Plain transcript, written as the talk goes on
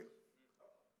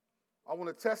I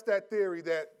want to test that theory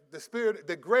that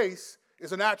that grace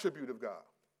is an attribute of God.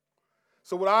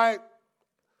 So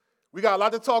we got a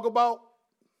lot to talk about.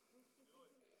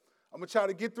 I'm going to try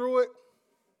to get through it.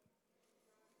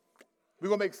 We're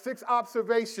going to make 6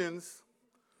 observations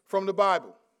from the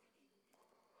Bible.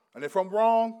 And if I'm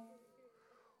wrong,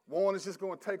 Warren is just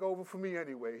going to take over for me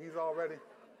anyway. He's already.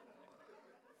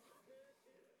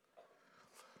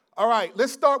 All right,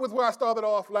 let's start with where I started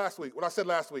off last week, what I said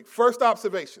last week. First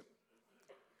observation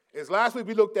is last week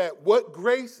we looked at what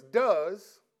grace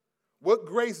does. What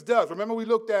grace does. Remember, we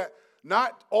looked at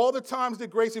not all the times that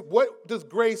grace, what does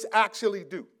grace actually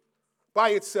do by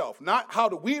itself? Not how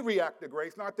do we react to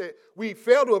grace, not that we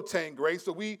fail to obtain grace.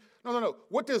 No.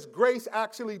 What does grace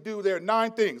actually do? There are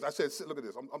 9 things. I said, look at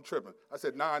this, I'm tripping. I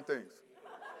said 9 things.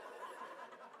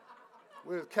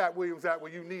 Where's Cat Williams at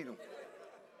where you need him?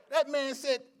 That man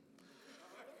said,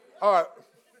 all right,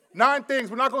 9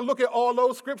 things. We're not going to look at all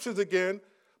those scriptures again,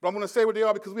 but I'm going to say what they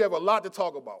are because we have a lot to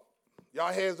talk about.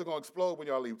 Y'all heads are going to explode when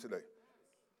y'all leave today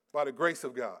by the grace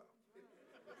of God.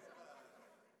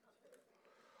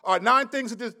 All right, 9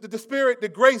 things that the Spirit,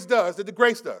 that grace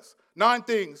does. 9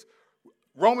 things.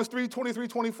 Romans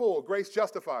 3:23-24, grace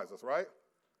justifies us, right?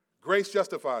 Grace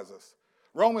justifies us.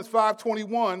 Romans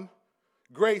 5:21,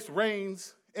 grace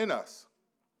reigns in us.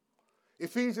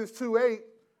 Ephesians 2:8,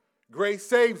 grace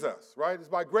saves us, right? It's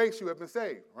by grace you have been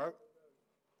saved, right?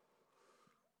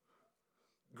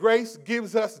 Grace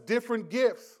gives us different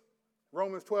gifts.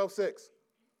 Romans 12:6.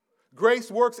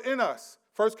 Grace works in us.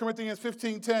 1 Corinthians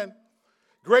 15:10.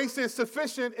 Grace is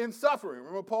sufficient in suffering.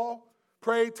 Remember Paul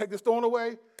prayed, take this thorn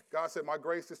away? God said, my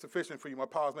grace is sufficient for you. My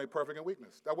power is made perfect in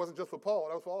weakness. That wasn't just for Paul.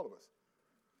 That was for all of us.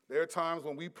 There are times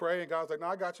when we pray and God's like, no,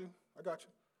 I got you.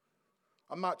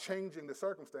 I'm not changing the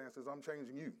circumstances. I'm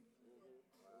changing you.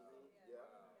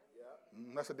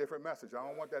 That's a different message. I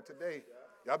don't want that today.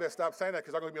 Y'all better stop saying that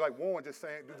because I'm going to be like Warren just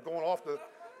going off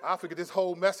I'll forget this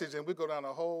whole message and we go down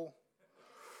the whole.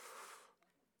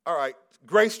 All right.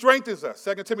 Grace strengthens us.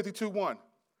 2 Timothy 2:1.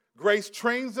 Grace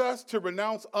trains us to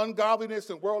renounce ungodliness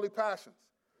and worldly passions.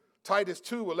 Titus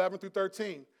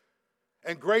 2:11-13.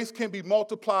 And grace can be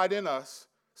multiplied in us.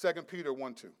 2 Peter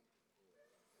 1:2.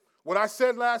 What I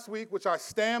said last week, which I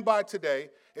stand by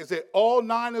today, is that all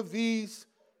 9 of these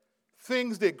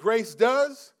things that grace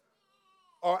does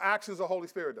are actions the Holy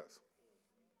Spirit does.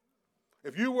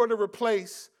 If you were to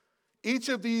replace each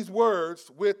of these words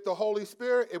with the Holy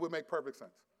Spirit, it would make perfect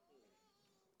sense.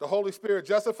 The Holy Spirit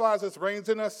justifies us, reigns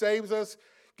in us, saves us,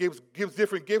 gives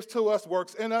different gifts to us,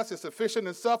 works in us, is sufficient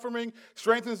in suffering,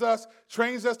 strengthens us,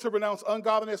 trains us to renounce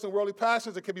ungodliness and worldly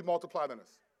passions, and can be multiplied in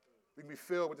us. We can be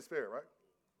filled with the Spirit, right?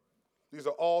 These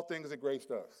are all things that grace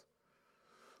does.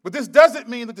 But this doesn't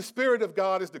mean that the Spirit of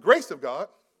God is the grace of God.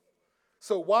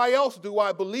 So why else do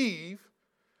I believe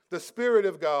the Spirit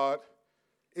of God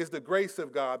is the grace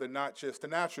of God and not just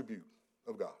an attribute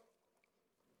of God?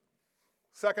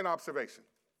 Second observation.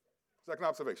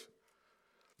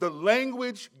 The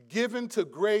language given to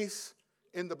grace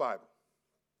in the Bible.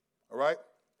 All right?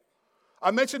 I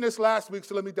mentioned this last week,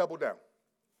 so let me double down.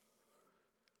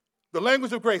 The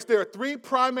language of grace. There are 3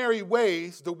 primary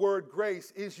ways the word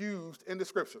grace is used in the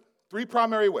Scripture. 3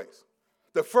 primary ways.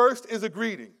 The first is a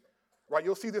greeting, right?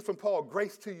 You'll see this from Paul,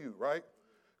 grace to you, right?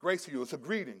 Grace to you. It's a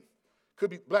greeting. Could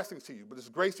be blessings to you, but it's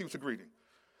grace to you. It's a greeting.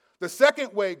 The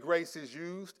second way grace is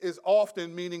used is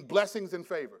often meaning blessings and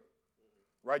favor,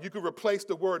 right? You could replace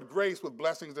the word grace with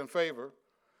blessings and favor.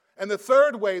 And the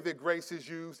third way that grace is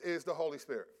used is the Holy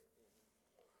Spirit.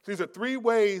 So these are 3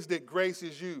 ways that grace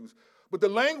is used. But the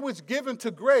language given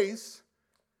to grace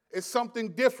is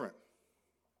something different.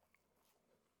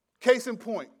 Case in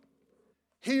point,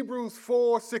 Hebrews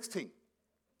 4:16.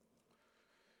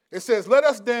 It says, let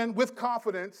us then with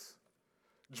confidence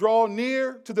draw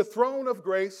near to the throne of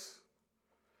grace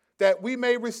that we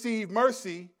may receive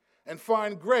mercy and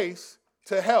find grace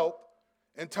to help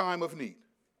in time of need.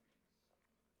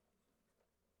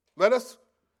 Let us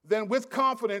then with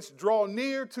confidence draw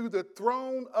near to the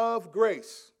throne of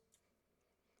grace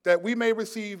that we may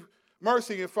receive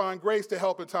mercy and find grace to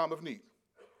help in time of need.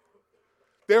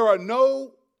 There are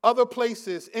no other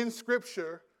places in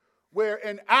Scripture where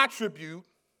an attribute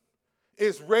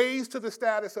is raised to the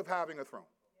status of having a throne.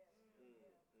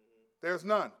 There's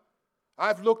none.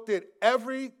 I've looked at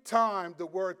every time the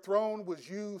word throne was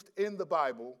used in the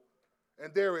Bible,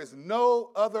 and there is no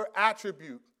other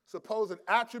attribute, supposed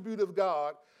attribute of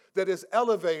God, that is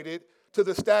elevated to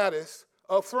the status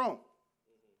of throne.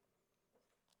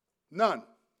 None.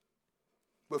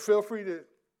 But feel free to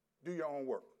do your own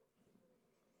work.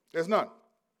 There's none.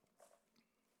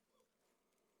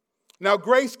 Now,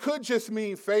 grace could just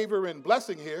mean favor and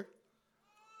blessing here,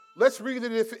 Let's read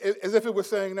it as if it were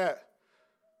saying that.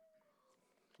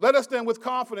 Let us then with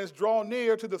confidence draw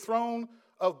near to the throne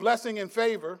of blessing and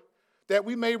favor, that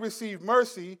we may receive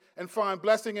mercy and find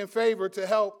blessing and favor to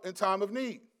help in time of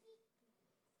need.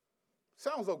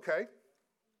 Sounds okay.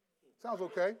 Sounds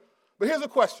okay. But here's a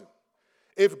question.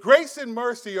 If grace and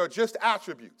mercy are just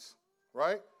attributes,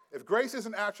 right? If grace is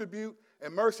an attribute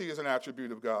and mercy is an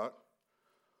attribute of God,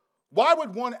 why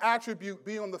would one attribute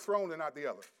be on the throne and not the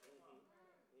other?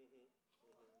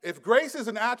 If grace is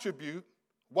an attribute,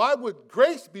 why would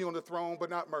grace be on the throne but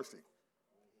not mercy?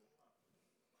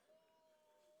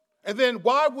 And then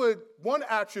why would one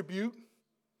attribute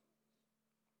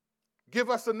give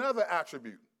us another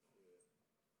attribute?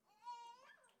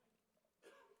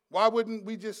 Why wouldn't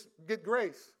we just get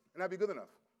grace and that'd be good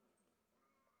enough?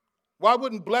 Why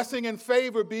wouldn't blessing and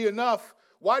favor be enough?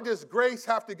 Why does grace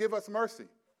have to give us mercy?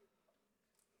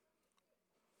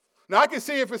 Now, I can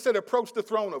see if it said approach the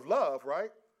throne of love, right?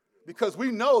 Because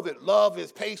we know that love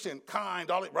is patient, kind,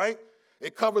 all it, right?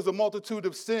 It covers a multitude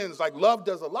of sins. Like love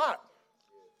does a lot.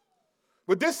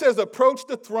 But this says approach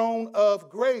the throne of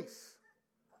grace.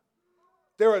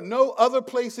 There are no other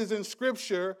places in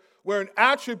Scripture where an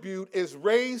attribute is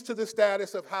raised to the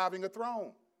status of having a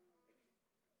throne.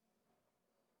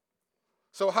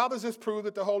 So how does this prove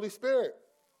that the Holy Spirit?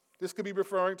 This could be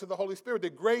referring to the Holy Spirit.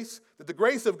 That the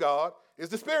grace of God is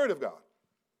the Spirit of God.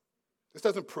 This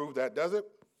doesn't prove that, does it?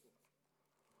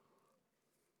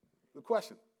 Good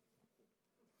question.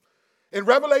 In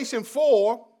Revelation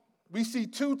 4, we see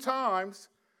 2 times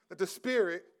that the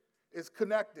Spirit is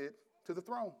connected to the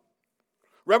throne.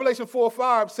 Revelation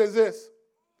 4:5 says this.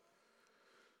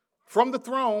 From the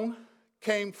throne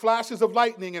came flashes of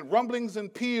lightning and rumblings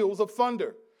and peals of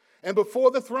thunder. And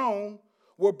before the throne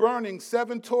were burning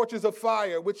 7 torches of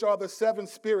fire, which are the 7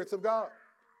 spirits of God.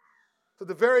 So at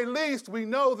the very least, we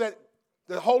know that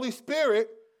the Holy Spirit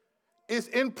is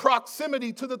in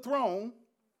proximity to the throne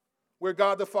where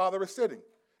God the Father is sitting.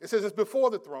 It says it's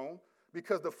before the throne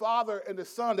because the Father and the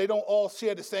Son, they don't all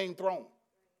share the same throne.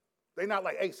 They're not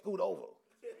like, hey, scoot over.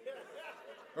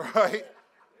 Right?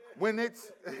 When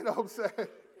it's, you know what I'm saying?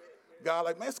 God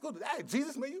like, man, scoot. Hey,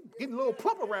 Jesus, man, you getting a little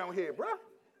plump around here, bro.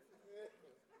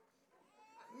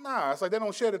 Nah, it's like they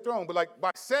don't share the throne. But like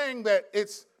by saying that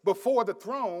it's before the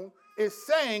throne, is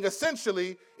saying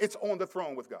essentially it's on the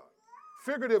throne with God.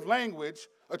 Figurative language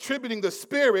attributing the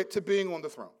Spirit to being on the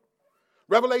throne.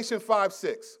 Revelation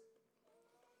 5:6.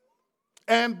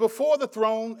 And before the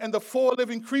throne and the 4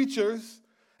 living creatures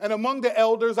and among the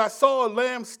elders, I saw a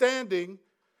lamb standing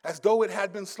as though it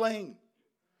had been slain,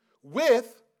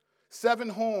 with 7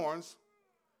 horns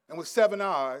and with 7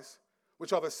 eyes,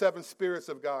 which are the 7 spirits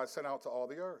of God sent out to all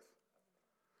the earth.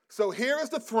 So here is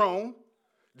the throne,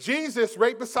 Jesus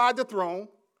right beside the throne,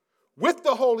 with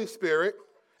the Holy Spirit,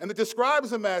 and it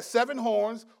describes him as 7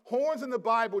 horns. Horns in the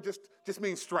Bible just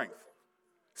means strength.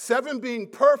 7 being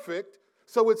perfect,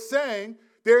 so it's saying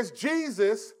there's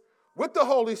Jesus with the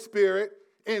Holy Spirit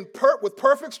with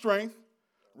perfect strength,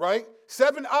 right?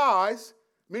 7 eyes,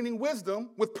 meaning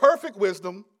wisdom, with perfect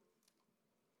wisdom,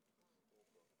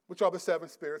 which are the 7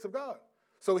 spirits of God.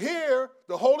 So here,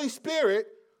 the Holy Spirit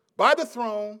by the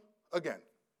throne again.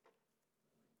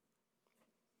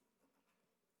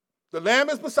 The Lamb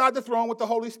is beside the throne with the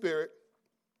Holy Spirit,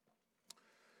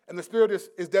 and the Spirit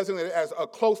is designated as a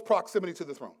close proximity to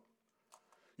the throne.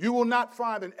 You will not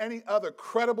find in any other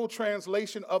credible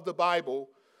translation of the Bible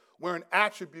where an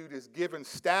attribute is given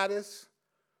status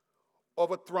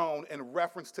of a throne in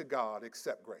reference to God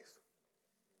except grace.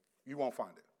 You won't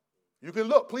find it. You can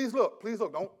look. Please look. Please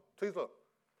look. Please look.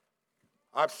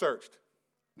 I've searched.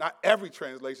 Not every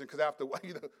translation, because after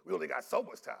we only got so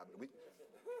much time.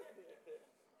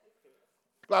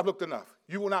 But I've looked enough.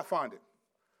 You will not find it.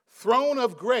 Throne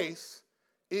of grace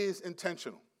is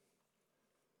intentional.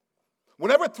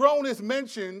 Whenever throne is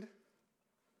mentioned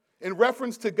in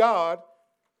reference to God,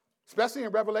 especially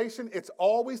in Revelation, it's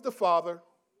always the Father,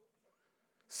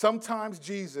 sometimes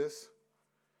Jesus,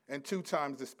 and 2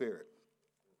 times the Spirit.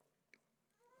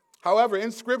 However,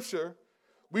 in Scripture,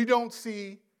 we don't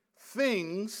see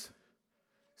things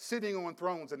sitting on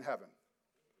thrones in heaven.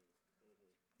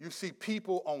 You see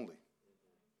people only.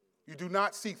 You do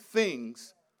not see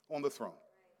things on the throne.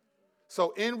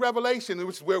 So in Revelation,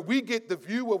 which is where we get the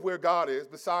view of where God is,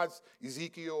 besides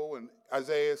Ezekiel and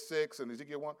Isaiah 6 and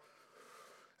Ezekiel 1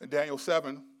 and Daniel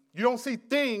 7, you don't see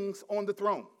things on the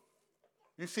throne.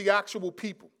 You see actual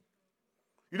people.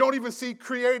 You don't even see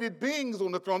created beings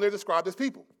on the throne. They're described as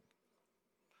people.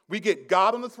 We get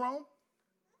God on the throne.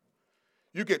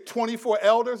 You get 24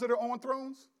 elders that are on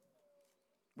thrones.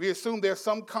 We assume there's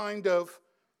some kind of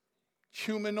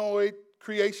humanoid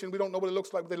creation. We don't know what it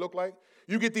looks like, what they look like.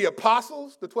 You get the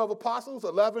apostles, the 12 apostles,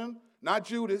 11, not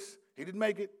Judas. He didn't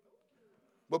make it.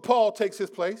 But Paul takes his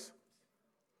place.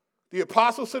 The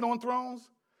apostles sit on thrones.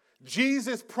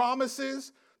 Jesus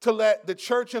promises to let the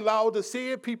church in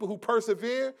Laodicea, people who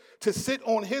persevere, to sit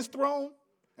on his throne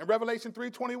in Revelation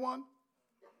 3:21.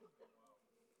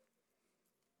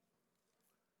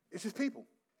 It's his people.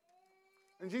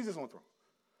 And Jesus on the throne.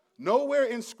 Nowhere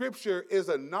in Scripture is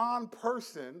a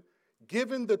non-person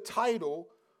given the title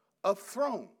of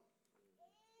throne.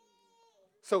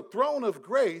 So throne of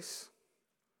grace,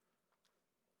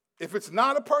 if it's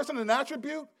not a person, an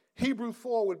attribute, Hebrews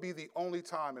 4 would be the only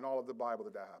time in all of the Bible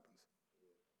that happens.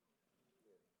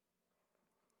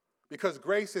 Because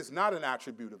grace is not an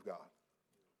attribute of God.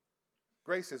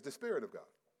 Grace is the Spirit of God.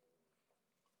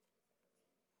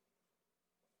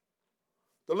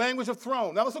 The language of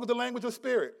throne. Now let's look at the language of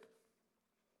spirit.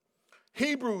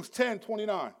 Hebrews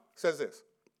 10:29 says this.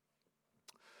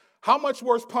 How much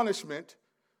worse punishment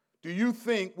do you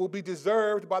think will be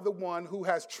deserved by the one who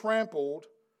has trampled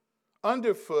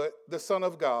underfoot the Son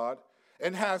of God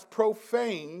and has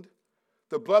profaned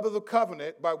the blood of the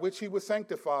covenant by which he was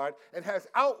sanctified and has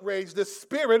outraged the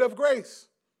Spirit of grace?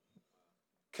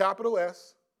 Capital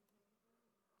S.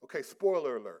 Okay,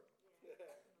 spoiler alert.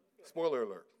 Spoiler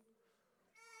alert.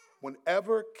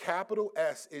 Whenever capital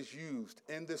S is used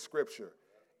in this scripture,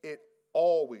 it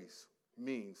always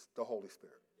means the Holy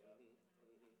Spirit.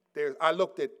 I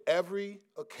looked at every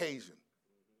occasion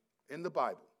in the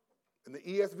Bible, in the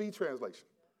ESV translation,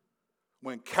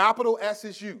 when capital S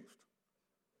is used,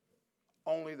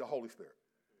 only the Holy Spirit.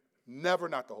 Never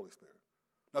not the Holy Spirit.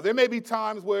 Now, there may be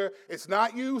times where it's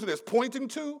not used and it's pointing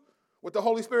to what the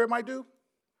Holy Spirit might do.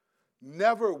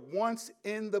 Never once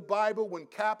in the Bible when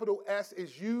capital S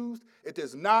is used, it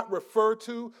does not refer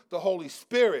to the Holy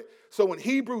Spirit. So in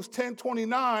Hebrews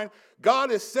 10:29, God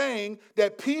is saying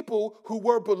that people who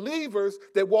were believers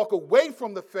that walk away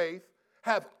from the faith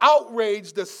have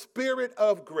outraged the Spirit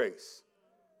of grace.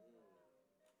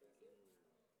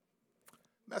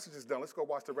 Message is done. Let's go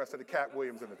watch the rest of the Cat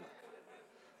Williams interview.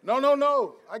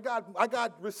 No. I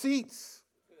got receipts.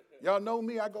 Y'all know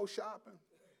me. I go shopping.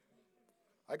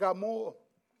 I got more.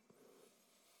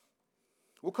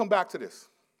 We'll come back to this.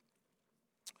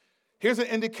 Here's an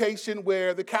indication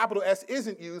where the capital S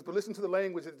isn't used, but listen to the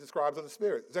language it describes of the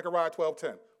Spirit. Zechariah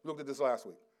 12:10. We looked at this last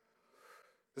week.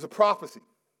 There's a prophecy,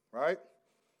 right?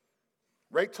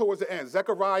 Right towards the end.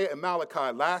 Zechariah and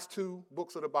Malachi, last two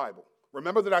books of the Bible.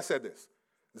 Remember that I said this.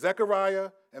 Zechariah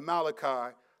and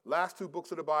Malachi, last two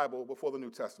books of the Bible before the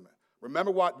New Testament.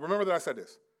 Remember that I said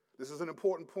this. This is an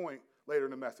important point later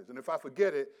in the message. And if I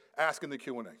forget it, ask in the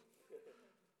Q&A.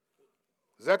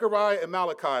 Zechariah and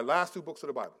Malachi, last two books of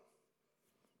the Bible.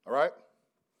 All right?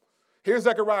 Here's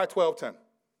Zechariah 12:10.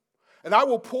 And I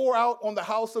will pour out on the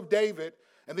house of David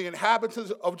and the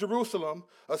inhabitants of Jerusalem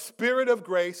a spirit of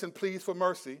grace and pleas for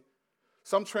mercy.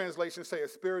 Some translations say a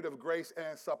spirit of grace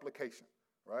and supplication,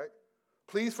 right?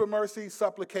 Pleas for mercy,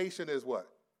 supplication is what?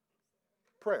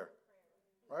 Prayer,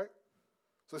 right?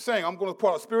 So it's saying I'm going to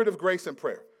pour out a spirit of grace and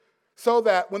prayer, so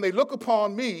that when they look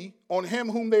upon me, on him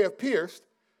whom they have pierced,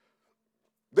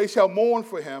 they shall mourn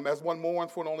for him as one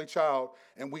mourns for an only child,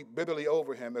 and weep bitterly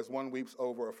over him as one weeps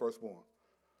over a firstborn.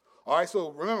 All right,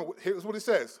 so remember, here's what it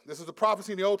says. This is a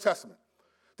prophecy in the Old Testament,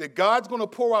 that God's going to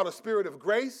pour out a spirit of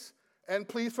grace and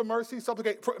pleas for mercy,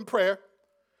 supplicate, and prayer,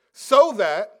 so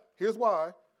that, here's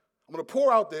why, I'm going to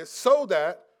pour out this, so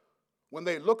that when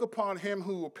they look upon him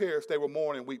who were pierced, they will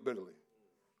mourn and weep bitterly.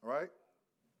 All right?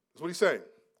 That's what he's saying.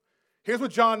 Here's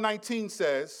what John 19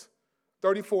 says,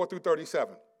 34 through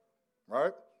 37. Right?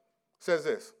 It says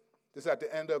this. This is at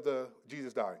the end of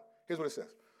Jesus dying. Here's what it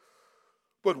says.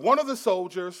 But one of the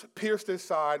soldiers pierced his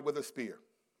side with a spear,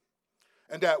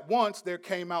 and at once there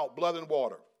came out blood and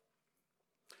water.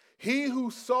 He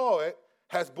who saw it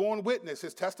has borne witness.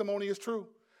 His testimony is true,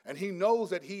 and he knows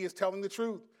that he is telling the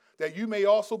truth, that you may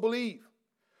also believe.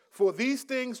 For these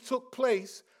things took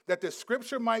place that the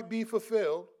scripture might be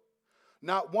fulfilled.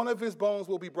 Not one of his bones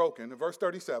will be broken. In verse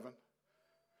 37.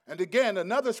 And again,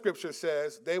 another scripture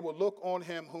says, they will look on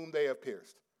him whom they have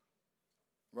pierced.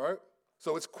 Right?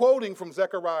 So it's quoting from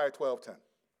Zechariah 12:10.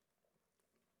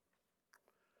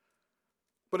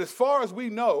 But as far as we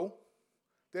know,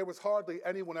 there was hardly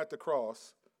anyone at the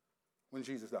cross when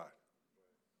Jesus died.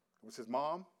 It was his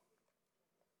mom.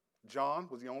 John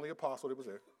was the only apostle that was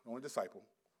there, the only disciple.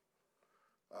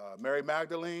 Mary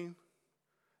Magdalene,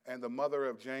 and the mother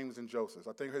of James and Joseph.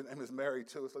 I think her name is Mary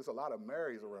too, so there's a lot of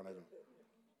Marys around here.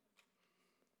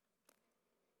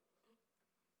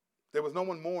 There was no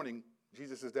one mourning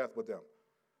Jesus' death but them.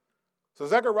 So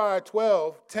Zechariah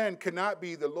 12:10 cannot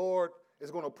be the Lord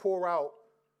is going to pour out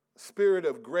spirit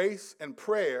of grace and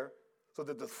prayer so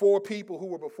that the four people who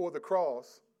were before the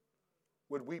cross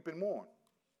would weep and mourn.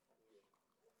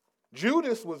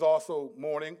 Judas was also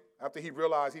mourning after he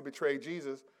realized he betrayed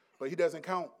Jesus, but he doesn't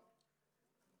count.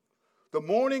 The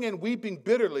mourning and weeping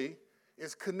bitterly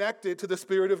is connected to the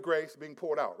spirit of grace being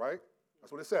poured out, right?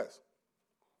 That's what it says.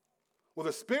 Well,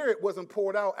 the Spirit wasn't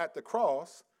poured out at the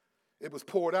cross. It was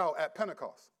poured out at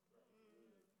Pentecost.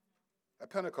 At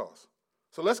Pentecost.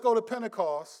 So let's go to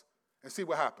Pentecost and see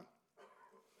what happened.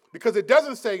 Because it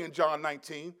doesn't say in John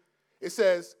 19, it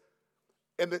says,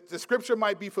 and the scripture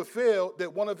might be fulfilled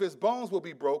that one of his bones will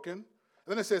be broken. And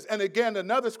then it says, and again,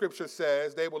 another scripture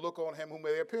says, they will look on him whom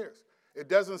they pierced. It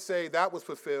doesn't say that was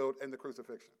fulfilled in the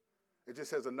crucifixion. It just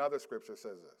says another scripture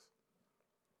says this.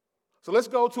 So let's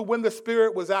go to when the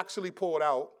Spirit was actually poured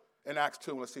out in Acts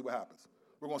 2, and let's see what happens.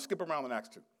 We're going to skip around in Acts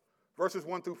 2. Verses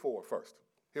 1 through 4 first.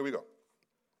 Here we go.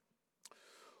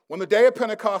 When the day of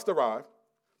Pentecost arrived,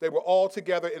 they were all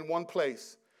together in one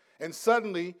place. And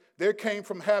suddenly there came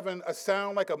from heaven a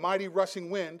sound like a mighty rushing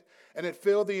wind, and it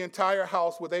filled the entire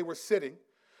house where they were sitting.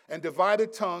 And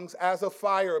divided tongues as of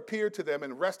fire appeared to them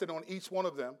and rested on each one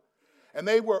of them. And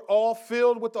they were all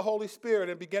filled with the Holy Spirit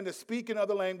and began to speak in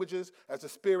other languages as the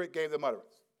Spirit gave them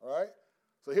utterance. All right?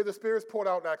 So here the Spirit's poured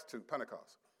out in Acts 2,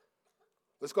 Pentecost.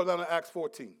 Let's go down to Acts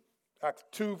 14. Acts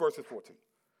 2, verses 14.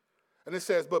 And it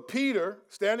says, but Peter,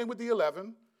 standing with the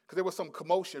 11, because there was some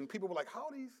commotion, people were like, how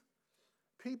are these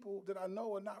people that I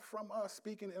know are not from us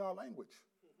speaking in our language?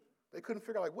 They couldn't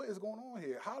figure out, like, what is going on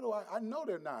here? How do I know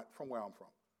they're not from where I'm from.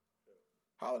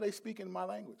 How are they speaking my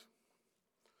language?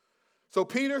 So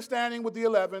Peter, standing with the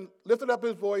 11, lifted up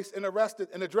his voice and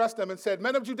addressed them and said,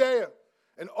 men of Judea,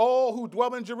 and all who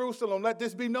dwell in Jerusalem, let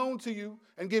this be known to you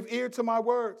and give ear to my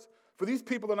words. For these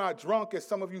people are not drunk, as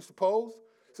some of you suppose,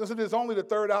 since it is only the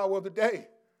third hour of the day.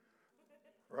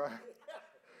 Right?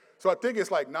 So I think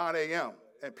it's like 9 a.m.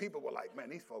 And people were like, man,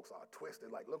 these folks are twisted.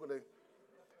 Like, look at they.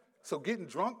 So getting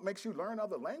drunk makes you learn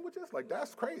other languages? Like,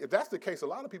 that's crazy. If that's the case, a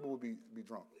lot of people would be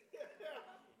drunk.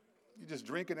 You just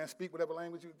drink and then speak whatever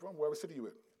language you're from, wherever city you're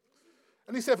in.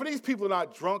 And he said, for these people are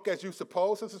not drunk as you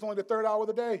suppose, since it's only the third hour of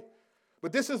the day.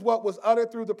 But this is what was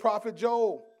uttered through the prophet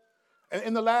Joel. And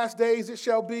in the last days it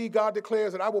shall be, God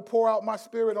declares, that I will pour out my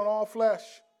spirit on all flesh.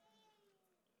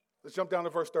 Let's jump down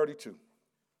to verse 32.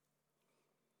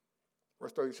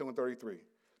 Verse 32 and 33.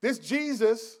 This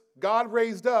Jesus God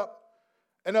raised up,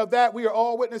 and of that we are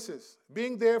all witnesses,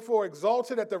 being therefore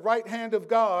exalted at the right hand of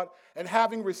God, and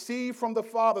having received from the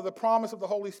Father the promise of the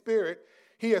Holy Spirit,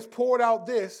 he has poured out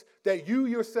this that you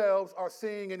yourselves are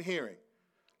seeing and hearing.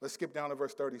 Let's skip down to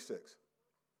verse 36.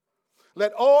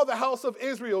 Let all the house of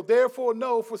Israel therefore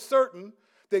know for certain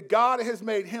that God has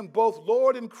made him both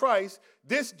Lord and Christ,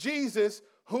 this Jesus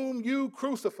whom you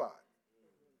crucified.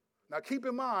 Now keep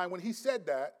in mind, when he said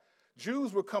that,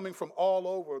 Jews were coming from all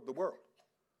over the world.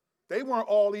 They weren't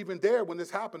all even there when this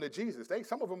happened to Jesus.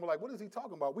 Some of them were like, what is he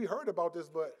talking about? We heard about this,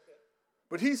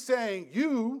 but he's saying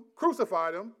you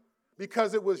crucified him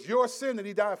because it was your sin that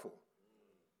he died for.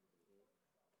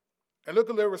 And look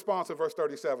at their response in verse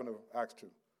 37 of Acts 2.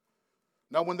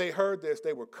 Now when they heard this,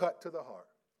 they were cut to the heart.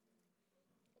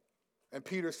 And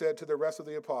Peter said to the rest of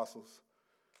the apostles,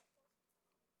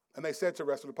 and they said to the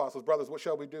rest of the apostles, brothers, what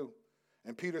shall we do?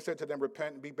 And Peter said to them,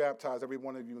 repent and be baptized, every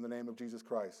one of you, in the name of Jesus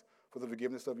Christ, for the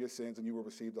forgiveness of your sins, and you will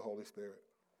receive the Holy Spirit.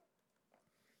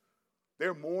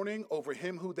 Their mourning over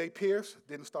him who they pierced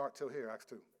didn't start till here, Acts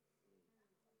 2.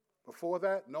 Before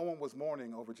that, no one was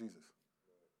mourning over Jesus.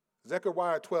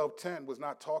 Zechariah 12:10 was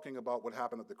not talking about what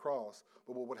happened at the cross,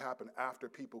 but what would happen after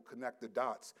people connect the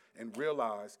dots and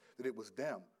realize that it was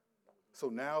them. So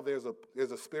now there's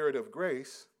a spirit of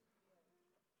grace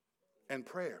and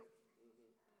prayer.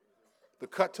 The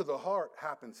cut to the heart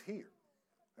happens here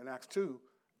in Acts 2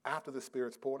 after the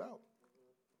Spirit's poured out.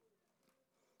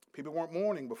 People weren't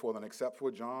mourning before then except for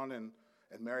John and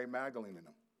Mary Magdalene in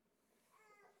them.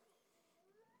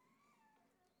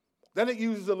 Then it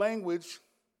uses the language,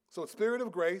 so it's spirit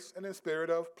of grace and then spirit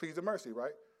of pleas and mercy,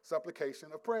 right? Supplication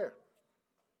of prayer.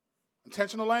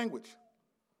 Intentional language.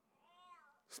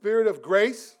 Spirit of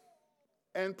grace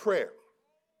and prayer.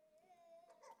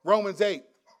 Romans 8,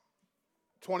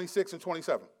 26 and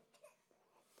 27.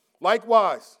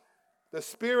 Likewise, the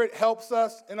Spirit helps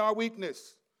us in our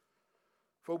weakness,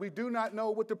 for we do not know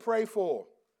what to pray for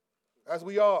as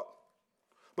we ought.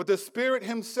 But the Spirit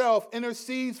himself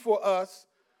intercedes for us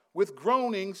with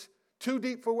groanings too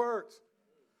deep for words.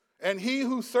 And he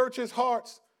who searches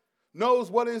hearts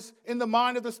knows what is in the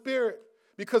mind of the Spirit,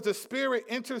 because the Spirit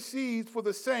intercedes for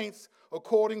the saints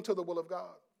according to the will of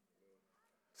God.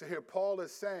 So here Paul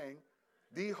is saying,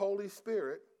 the Holy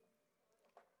Spirit,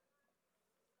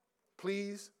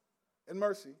 pleas and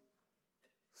mercy,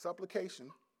 supplication,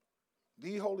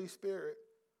 the Holy Spirit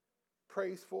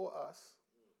prays for us.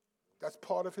 That's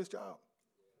part of his job.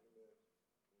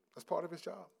 That's part of his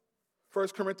job. 1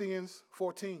 Corinthians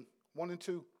 14, 1 and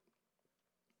 2.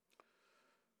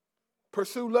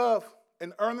 Pursue love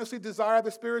and earnestly desire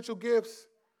the spiritual gifts,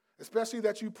 especially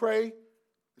that you pray,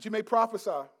 that you may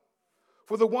prophesy.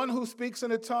 For the one who speaks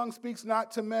in a tongue speaks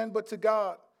not to men, but to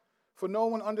God. For no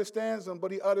one understands them,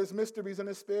 but he utters mysteries in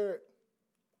the Spirit.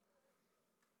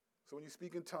 So when you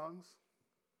speak in tongues,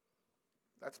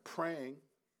 that's praying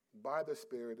by the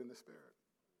Spirit in the Spirit.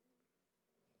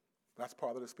 That's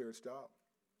part of the Spirit's job.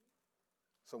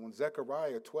 So when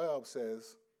Zechariah 12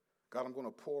 says, God, I'm going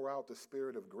to pour out the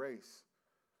Spirit of grace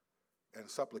and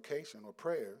supplication or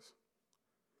prayers,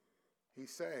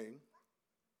 he's saying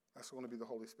that's going to be the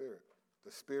Holy Spirit.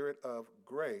 The Spirit of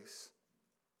grace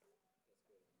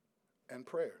and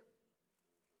prayer.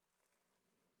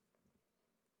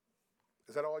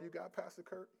 Is that all you got, Pastor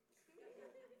Curt?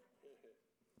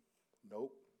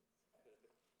 Nope.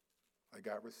 I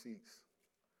got receipts.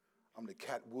 I'm the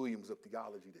Cat Williams of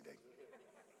theology today.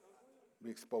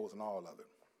 We're exposing all of it.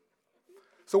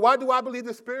 So why do I believe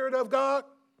the Spirit of God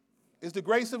is the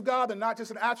grace of God and not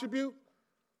just an attribute?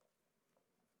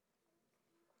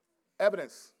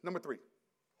 Evidence, number 3.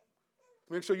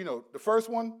 Make sure you know. The first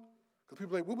one, because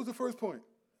people are like, what was the first point?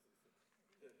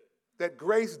 That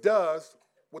grace does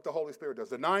what the Holy Spirit does.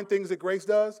 The 9 things that grace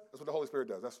does, that's what the Holy Spirit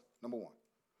does. That's number 1.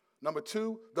 Number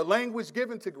 2, the language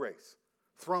given to grace,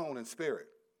 throne and spirit,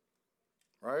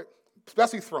 right?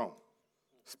 Especially throne.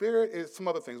 Spirit is some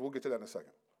other things. We'll get to that in a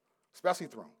second. Especially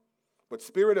throne. But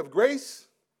Spirit of grace,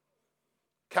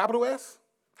 capital S.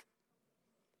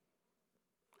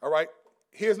 All right,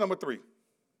 here's number 3.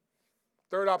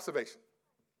 Third observation.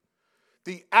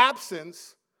 The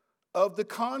absence of the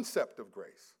concept of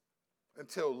grace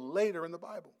until later in the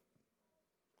Bible.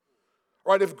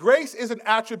 All right, if grace is an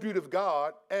attribute of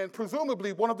God, and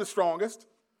presumably one of the strongest,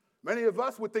 many of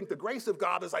us would think the grace of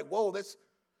God is like, whoa,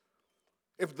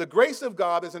 if the grace of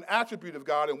God is an attribute of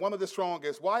God and one of the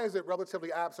strongest, why is it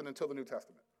relatively absent until the New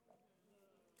Testament?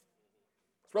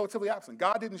 It's relatively absent.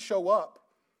 God didn't show up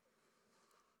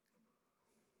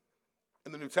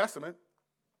in the New Testament.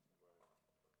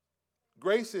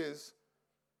 Grace is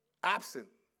absent,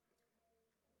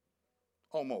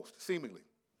 almost, seemingly,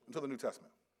 until the New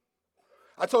Testament.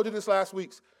 I told you this last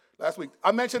week.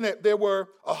 I mentioned that there were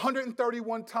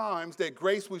 131 times that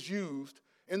grace was used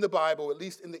in the Bible, at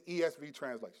least in the ESV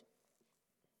translation.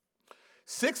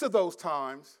 6 of those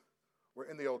times were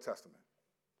in the Old Testament.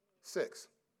 6.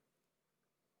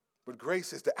 But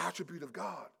grace is the attribute of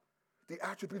God, the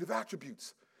attribute of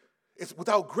attributes. It's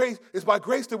without grace, it's by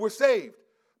grace that we're saved.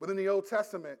 But in the Old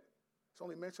Testament, it's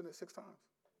only mentioned 6 times.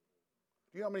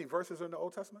 Do you know how many verses are in the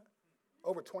Old Testament?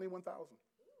 Over 21,000.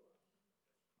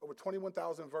 Over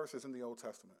 21,000 verses in the Old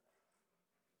Testament.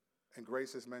 And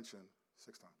grace is mentioned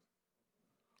 6 times.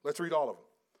 Let's read all of them.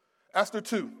 Esther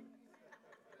 2.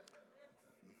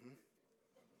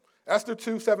 Esther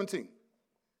 2:17.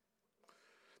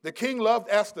 The king loved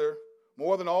Esther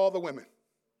more than all the women.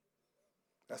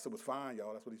 Esther was fine,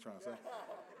 y'all. That's what he's trying to say.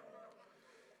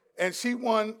 And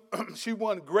she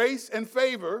won grace and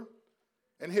favor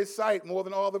in his sight more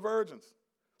than all the virgins,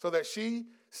 so that he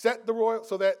set the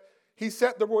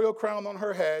royal crown on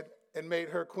her head and made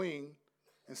her queen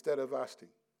instead of Vashti.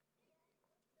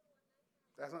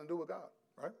 That has nothing to do with God,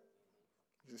 right?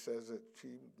 It just says that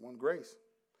she won grace.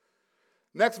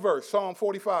 Next verse, Psalm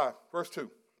 45, verse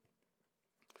 2.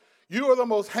 You are the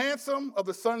most handsome of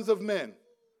the sons of men.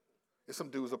 There's some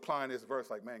dudes applying this verse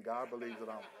like, man, God believes that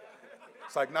I'm.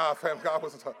 It's like, nah, fam, God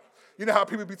wasn't talking. You know how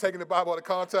people be taking the Bible out of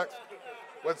context?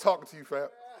 Wasn't talking to you, fam.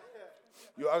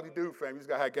 You're an ugly dude, fam. You just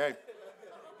got to have game.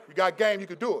 You got game, you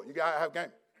can do it. You got to have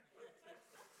game.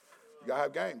 You got to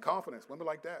have game, confidence. Women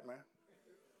like that, man.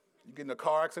 You get in a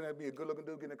car accident, be a good-looking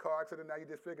dude, get in a car accident, now you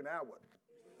just figuring out what.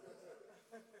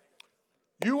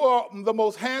 You are the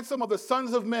most handsome of the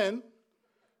sons of men.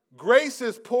 Grace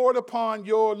is poured upon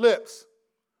your lips.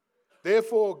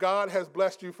 Therefore, God has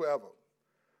blessed you forever.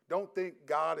 Don't think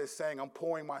God is saying, I'm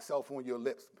pouring myself on your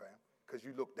lips, man, because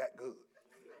you look that good.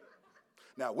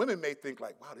 Now, women may think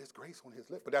like, wow, there's grace on his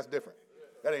lips, but that's different.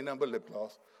 That ain't nothing but lip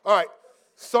gloss. All right,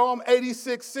 Psalm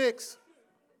 86:6.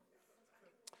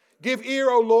 Give ear,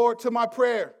 O Lord, to my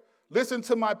prayer. Listen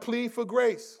to my plea for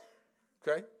grace.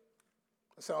 Okay?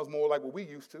 That sounds more like what we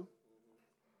used to.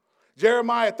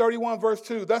 Jeremiah 31, verse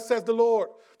 2. Thus says the Lord,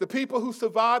 the people who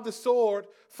survived the sword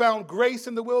found grace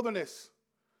in the wilderness.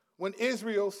 when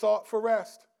Israel sought for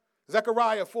rest.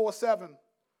 Zechariah 4:7.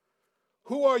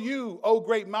 Who are you, O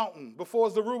great mountain, before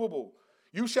Zerubbabel?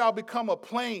 You shall become a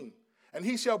plain, and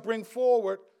he shall bring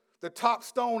forward the top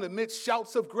stone amidst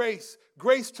shouts of grace.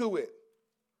 Grace to it.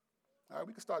 All right,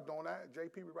 we can start doing that.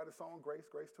 JP, we write a song, grace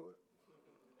to it.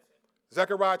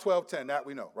 Zechariah 12:10, that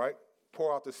we know, right?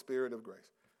 Pour out the spirit of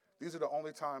grace. These are the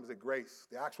only times that grace,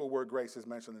 the actual word grace, is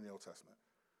mentioned in the Old Testament.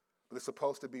 But it's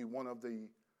supposed to be one of the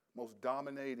most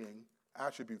dominating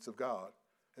attributes of God.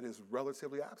 It is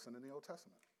relatively absent in the Old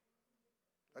Testament.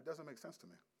 That doesn't make sense to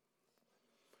me.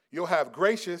 You'll have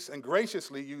gracious and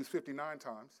graciously used 59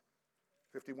 times,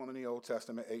 51 in the Old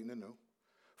Testament, 8 in the New.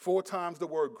 4 times the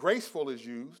word graceful is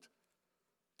used,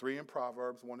 3 in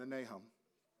Proverbs, 1 in Nahum.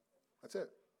 That's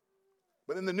it.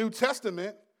 But in the New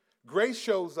Testament, grace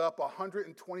shows up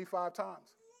 125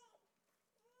 times.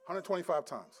 125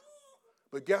 times.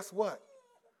 But guess what?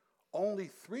 Only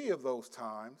 3 of those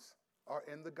times are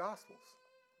in the Gospels.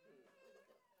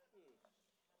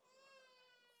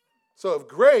 So if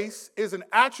grace is an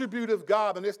attribute of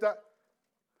God,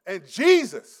 and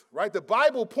Jesus, right? The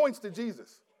Bible points to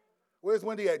Jesus. Where's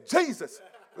Wendy at? Jesus.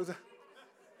 If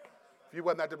you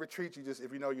wasn't at the retreat,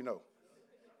 if you know, you know.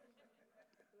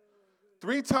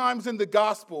 3 times in the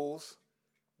Gospels,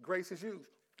 grace is used.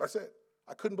 That's it.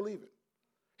 I couldn't believe it.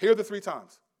 Here are the 3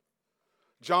 times.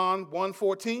 John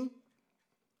 1:14.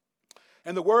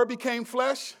 And the Word became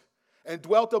flesh and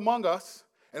dwelt among us,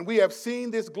 and we have seen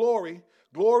this glory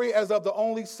as of the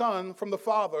only Son from the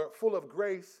Father, full of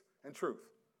grace and truth.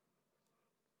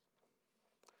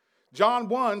 John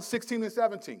 1:16 and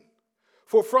 17.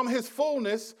 For from his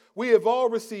fullness we have all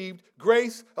received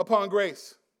grace upon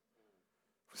grace.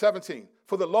 17.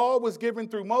 For the law was given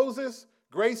through Moses,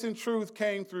 grace and truth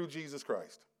came through Jesus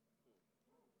Christ.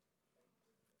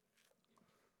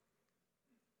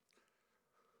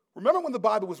 Remember when the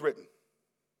Bible was written?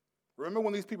 Remember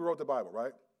when these people wrote the Bible,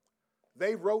 right?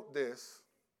 They wrote this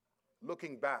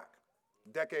looking back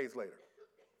decades later.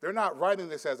 They're not writing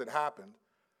this as it happened.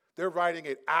 They're writing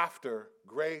it after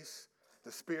grace,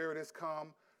 the Spirit has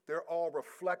come. They're all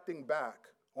reflecting back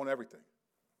on everything.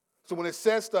 So when it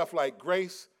says stuff like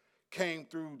grace came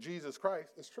through Jesus Christ,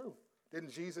 it's true.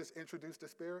 Didn't Jesus introduce the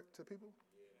Spirit to people?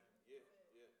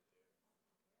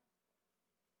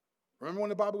 Remember when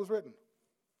the Bible was written?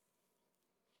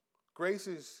 Grace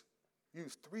is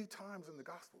used 3 times in the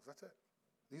Gospels. That's it.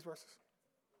 These verses.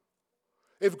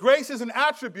 If grace is an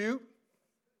attribute,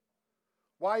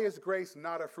 why is grace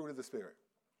not a fruit of the Spirit?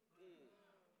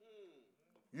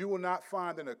 You will not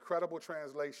find in a credible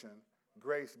translation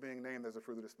grace being named as a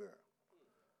fruit of the Spirit.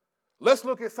 Let's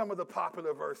look at some of the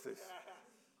popular verses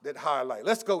that highlight.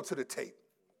 Let's go to the tape.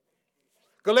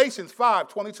 Galatians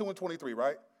 5:22 and 23,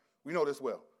 right? We know this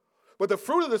well. But the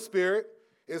fruit of the Spirit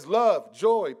is love,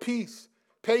 joy, peace,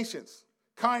 patience,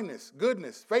 kindness,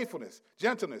 goodness, faithfulness,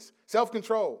 gentleness,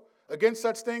 self-control. Against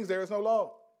such things there is no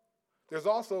law. There's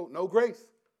also no grace.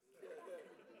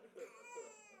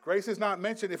 Grace is not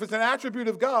mentioned. If it's an attribute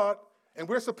of God, and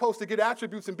we're supposed to get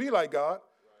attributes and be like God,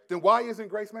 then why isn't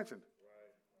grace mentioned?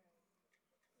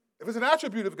 If it's an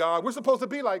attribute of God, we're supposed to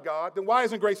be like God, then why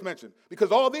isn't grace mentioned?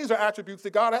 Because all these are attributes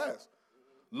that God has.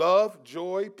 Love,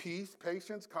 joy, peace,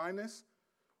 patience, kindness.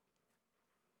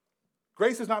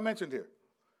 Grace is not mentioned here.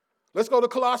 Let's go to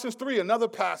Colossians 3, another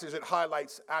passage that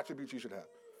highlights attributes you should have.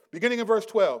 Beginning in verse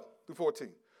 12 through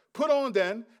 14. Put on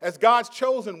then, as God's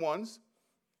chosen ones,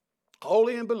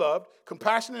 holy and beloved,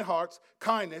 compassionate hearts,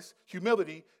 kindness,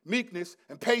 humility, meekness,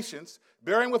 and patience,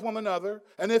 bearing with one another,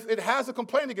 and if it has a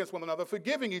complaint against one another,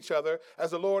 forgiving each other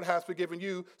as the Lord has forgiven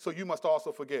you, so you must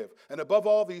also forgive. And above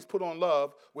all these, put on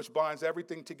love, which binds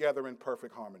everything together in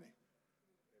perfect harmony.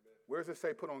 Amen. Where does it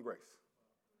say put on grace?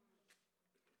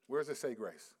 Where does it say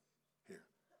grace? Here.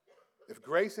 If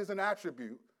grace is an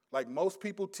attribute, like most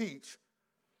people teach,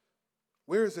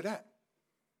 where is it at?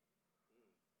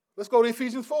 Let's go to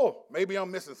Ephesians 4. Maybe I'm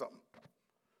missing something.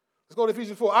 Let's go to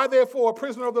Ephesians 4. I, therefore, a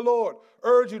prisoner of the Lord,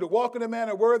 urge you to walk in a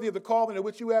manner worthy of the calling in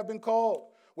which you have been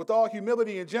called, with all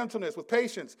humility and gentleness, with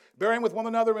patience, bearing with one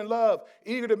another in love,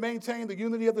 eager to maintain the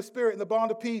unity of the Spirit in the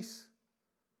bond of peace.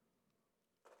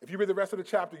 If you read the rest of the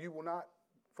chapter, you will not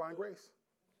find grace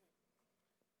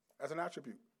as an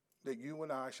attribute that you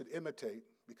and I should imitate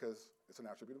because it's an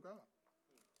attribute of God.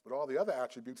 But all the other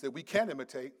attributes that we can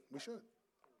imitate, we should.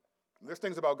 And there's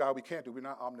things about God we can't do. We're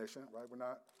not omniscient, right? We're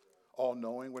not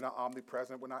all-knowing. We're not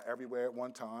omnipresent. We're not everywhere at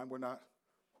one time. We're not.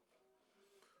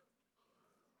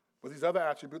 But these other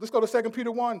attributes. Let's go to 2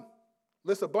 Peter 1.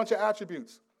 Lists a bunch of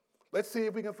attributes. Let's see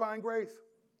if we can find grace.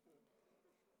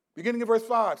 Beginning in verse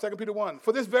 5, 2 Peter 1.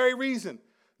 For this very reason,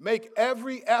 make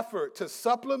every effort to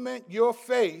supplement your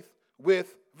faith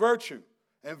with virtue,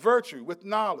 and virtue with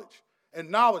knowledge, and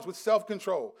knowledge with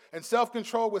self-control, and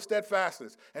self-control with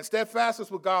steadfastness, and steadfastness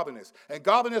with godliness, and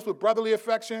godliness with brotherly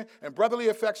affection, and brotherly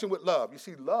affection with love. You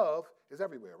see, love is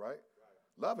everywhere, right?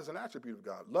 Love is an attribute of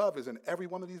God. Love is in every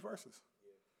one of these verses.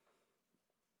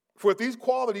 For if these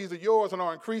qualities are yours and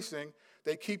are increasing,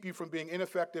 they keep you from being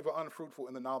ineffective or unfruitful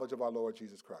in the knowledge of our Lord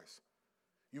Jesus Christ.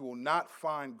 You will not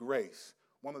find grace,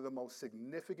 one of the most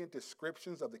significant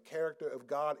descriptions of the character of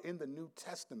God in the New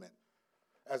Testament,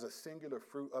 as a singular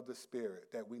fruit of the Spirit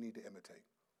that we need to imitate.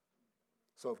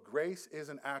 So if grace is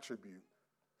an attribute,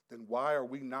 then why are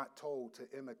we not told to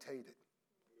imitate it?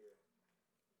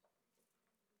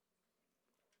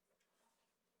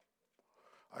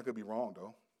 I could be wrong,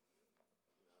 though.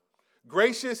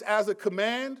 Gracious as a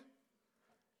command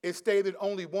is stated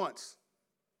only once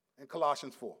in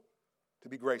Colossians 4, to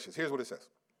be gracious. Here's what it says.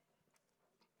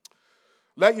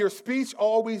 Let your speech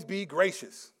always be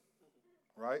gracious,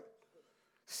 right?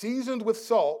 Seasoned with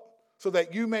salt, so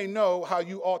that you may know how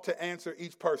you ought to answer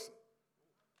each person.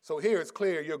 So here it's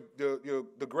clear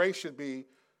the grace should be,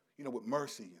 with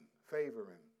mercy and favor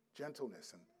and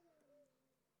gentleness. And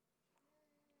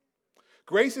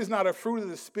grace is not a fruit of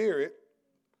the Spirit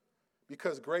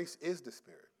because grace is the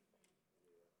Spirit.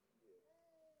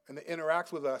 And it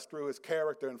interacts with us through his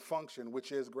character and function,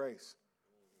 which is grace.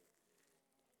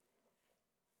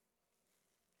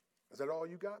 Is that all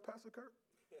you got, Pastor Curt?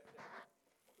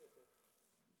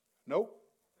 Nope.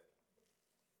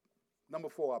 Number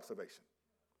 4 observation.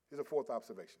 Here's a 4th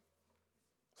observation.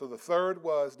 So the third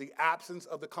was the absence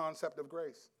of the concept of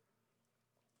grace.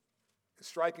 It's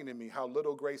striking to me how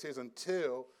little grace is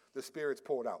until the Spirit's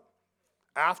poured out.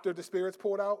 After the Spirit's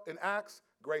poured out in Acts,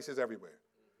 grace is everywhere.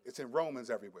 It's in Romans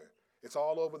everywhere. It's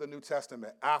all over the New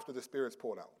Testament after the Spirit's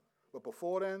poured out. But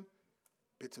before then,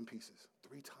 bits and pieces.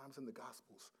 3 times in the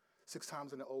Gospels, 6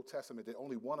 times in the Old Testament, that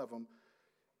only one of them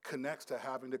connects to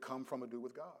having to come from a do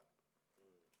with God.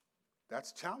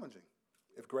 That's challenging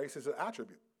if grace is an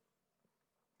attribute.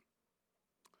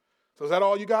 So is that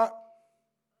all you got?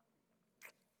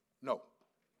 No.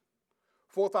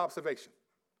 4th observation.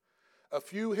 A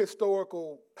few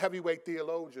historical heavyweight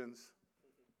theologians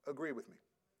agree with me.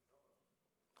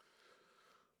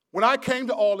 When I came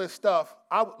to all this stuff,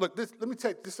 let me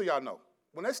take this so y'all know.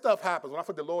 When that stuff happens, when I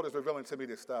feel the Lord is revealing to me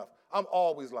this stuff, I'm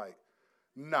always like,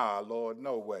 nah, Lord,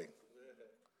 no way.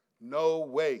 No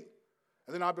way.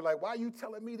 And then I'll be like, why are you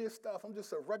telling me this stuff? I'm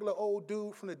just a regular old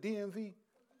dude from the DMV.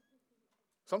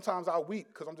 Sometimes I weep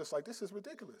because I'm just like, this is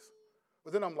ridiculous.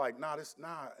 But then I'm like, nah.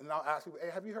 And I'll ask people,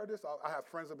 hey, have you heard this? I have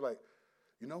friends that be like,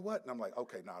 you know what? And I'm like,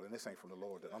 okay, nah, then this ain't from the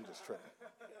Lord. Then I'm just tripping.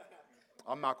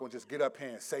 I'm not going to just get up here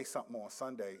and say something on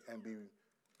Sunday and be,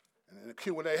 and in the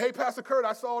Q&A, hey, Pastor Curt,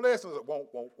 I saw this. And I was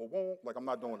like, won't. Like, I'm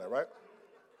not doing that, right?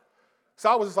 So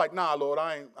I was just like, nah, Lord,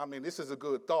 this is a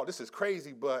good thought. This is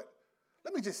crazy, but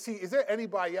let me just see, is there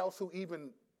anybody else who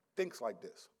even thinks like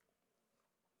this?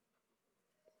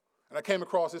 And I came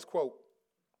across this quote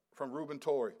from Reuben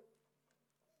Torrey,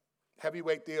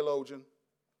 heavyweight theologian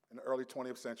in the early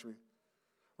 20th century,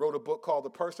 wrote a book called The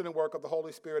Person and Work of the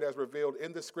Holy Spirit as Revealed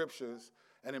in the Scriptures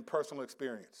and in Personal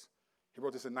Experience. He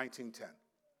wrote this in 1910.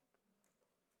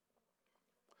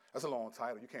 That's a long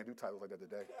title. You can't do titles like that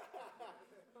today.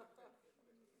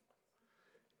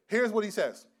 Here's what he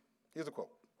says. Here's a quote.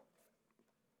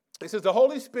 He says, the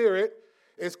Holy Spirit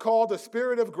is called the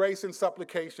Spirit of grace and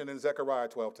supplication in Zechariah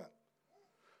 12:10.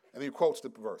 And he quotes the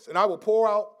verse. And I will pour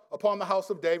out upon the house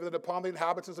of David and upon the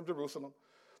inhabitants of Jerusalem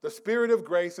the spirit of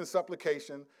grace and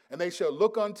supplication, and they shall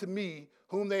look unto me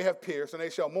whom they have pierced, and they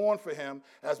shall mourn for him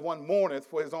as one mourneth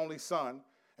for his only son,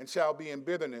 and shall be in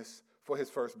bitterness for his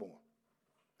firstborn.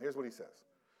 Here's what he says.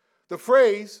 The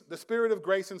phrase, the spirit of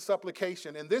grace and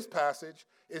supplication, in this passage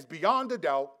is beyond a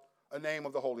doubt a name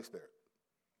of the Holy Spirit.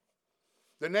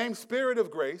 The name Spirit of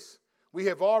Grace we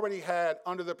have already had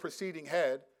under the preceding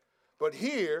head, but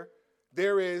here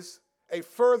there is a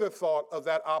further thought of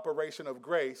that operation of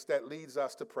grace that leads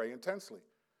us to pray intensely.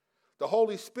 The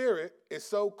Holy Spirit is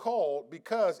so called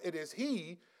because it is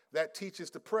he that teaches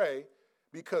to pray,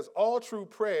 because all true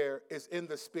prayer is in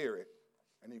the Spirit.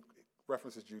 And he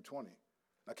references Jude 20.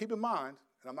 Now keep in mind,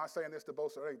 and I'm not saying this to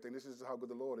boast or anything, this is how good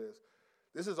the Lord is.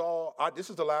 This is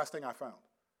the last thing I found.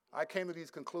 I came to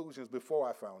these conclusions before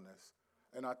I found this.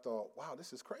 And I thought, wow,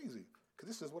 this is crazy, because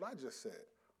this is what I just said.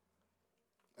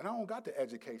 And I don't got the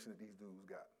education that these dudes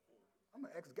got. I'm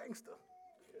an ex-gangster.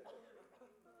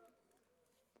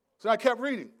 So I kept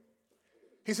reading.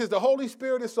 He says, the Holy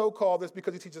Spirit is so called this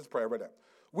because he teaches prayer. I read that.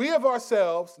 We of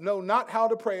ourselves know not how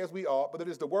to pray as we ought, but it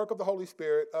is the work of the Holy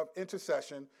Spirit of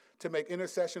intercession to make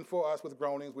intercession for us with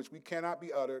groanings which we cannot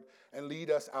be uttered, and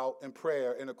lead us out in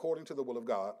prayer in according to the will of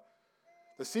God.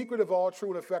 The secret of all true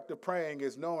and effective praying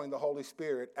is knowing the Holy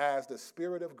Spirit as the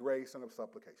Spirit of grace and of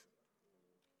supplication.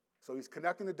 So he's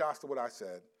connecting the dots to what I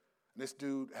said. And this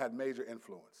dude had major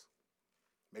influence.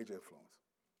 Major influence.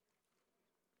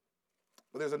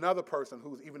 But there's another person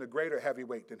who's even a greater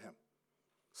heavyweight than him.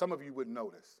 Some of you would know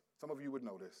this. Some of you would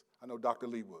know this. I know Dr.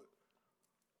 Lee would.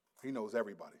 He knows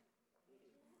everybody.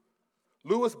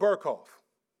 Louis Berkhoff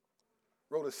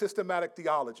wrote a systematic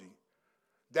theology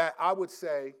that I would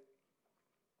say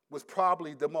was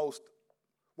probably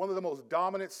one of the most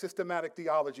dominant systematic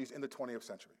theologies in the 20th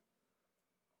century.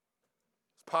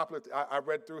 It's popular. I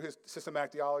read through his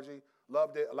systematic theology,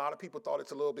 loved it. A lot of people thought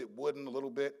it's a little bit wooden, a little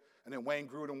bit. And then Wayne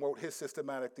Grudem wrote his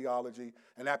systematic theology,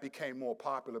 and that became more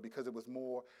popular because it was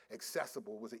more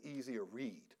accessible, it was an easier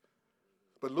read.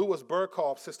 But Louis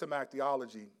Berkhoff's systematic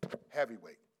theology,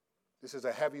 heavyweight. This is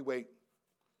a heavyweight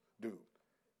dude.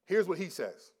 Here's what he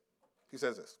says. He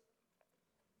says this.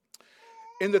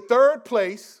 In the third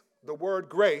place, the word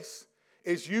grace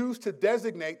is used to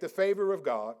designate the favor of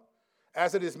God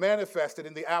as it is manifested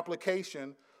in the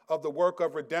application of the work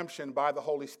of redemption by the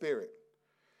Holy Spirit.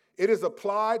 It is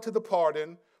applied to the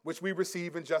pardon which we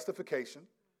receive in justification,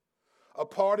 a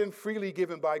pardon freely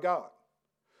given by God.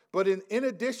 But in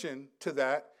addition to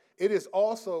that, it is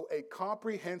also a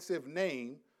comprehensive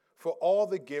name for all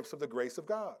the gifts of the grace of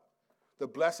God, the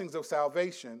blessings of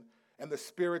salvation, and the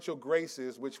spiritual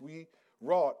graces which we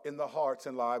wrought in the hearts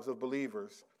and lives of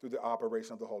believers through the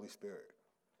operation of the Holy Spirit.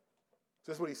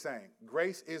 So this is what he's saying.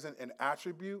 Grace isn't an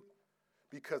attribute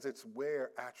because it's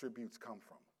where attributes come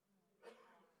from.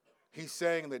 He's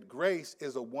saying that grace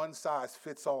is a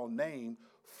one-size-fits-all name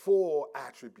for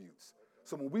attributes.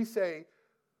 So when we say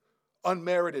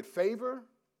unmerited favor,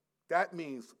 that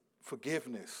means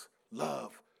forgiveness,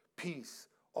 love, peace,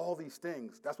 all these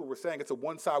things. That's what we're saying. It's a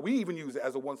one-size. We even use it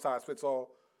as a one-size-fits-all.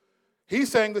 He's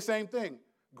saying the same thing.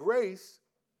 Grace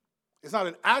is not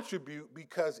an attribute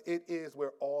because it is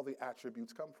where all the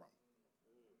attributes come from.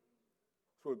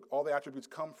 It's where all the attributes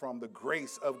come from, the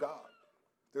grace of God.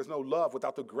 There's no love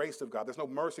without the grace of God. There's no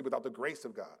mercy without the grace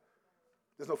of God.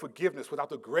 There's no forgiveness without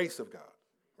the grace of God,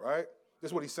 right? This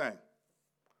is what he's saying.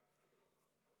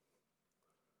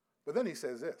 But then he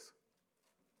says this.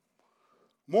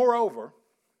 Moreover,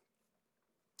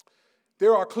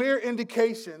 there are clear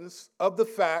indications of the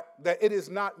fact that it is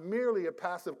not merely a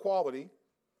passive quality,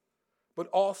 but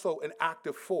also an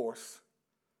active force,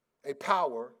 a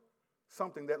power,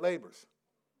 something that labors.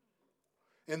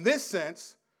 In this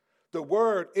sense, the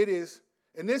word, it is,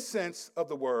 in this sense of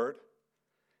the word,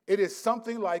 it is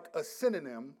something like a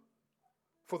synonym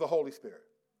for the Holy Spirit.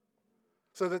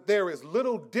 So that there is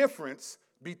little difference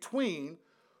between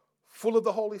full of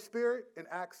the Holy Spirit in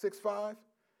Acts 6:5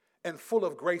 and full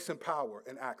of grace and power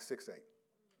in Acts 6:8.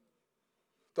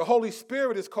 The Holy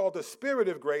Spirit is called the Spirit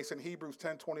of grace in Hebrews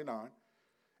 10:29.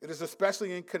 It is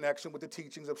especially in connection with the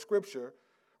teachings of Scripture,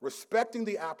 respecting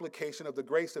the application of the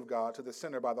grace of God to the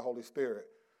sinner by the Holy Spirit,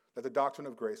 that the doctrine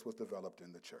of grace was developed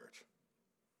in the church.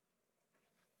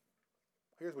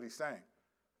 Here's what he's saying.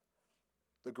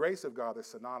 The grace of God is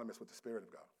synonymous with the Spirit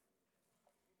of God.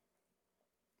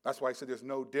 That's why he said there's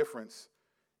no difference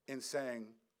in saying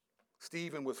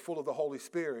Stephen was full of the Holy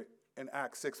Spirit in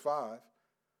Acts 6:5,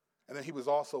 and then he was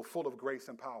also full of grace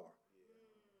and power.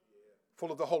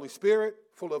 Full of the Holy Spirit,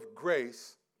 full of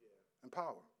grace and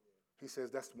power. He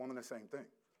says that's one and the same thing,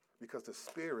 because the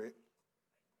Spirit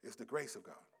is the grace of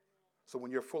God. So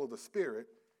when you're full of the Spirit,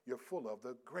 you're full of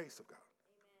the grace of God.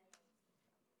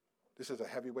 This is a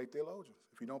heavyweight theologian.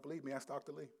 If you don't believe me, ask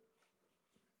Dr. Lee.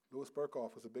 Louis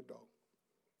Berkhoff was a big dog.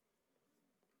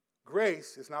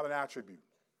 Grace is not an attribute.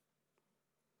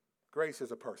 Grace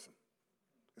is a person.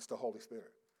 It's the Holy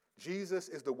Spirit. Jesus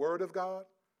is the Word of God.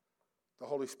 The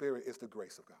Holy Spirit is the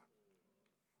grace of God.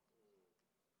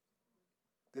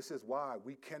 This is why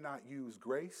we cannot use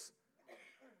grace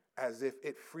as if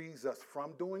it frees us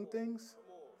from doing things.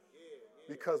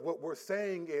 Because what we're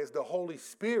saying is the Holy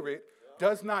Spirit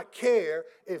does not care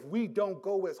if we don't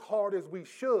go as hard as we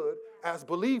should as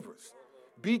believers.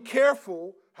 Be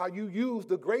careful how you use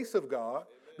the grace of God,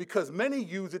 because many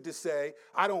use it to say,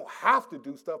 I don't have to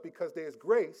do stuff because there's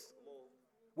grace.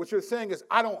 What you're saying is,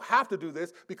 I don't have to do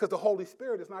this because the Holy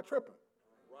Spirit is not tripping.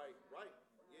 Right.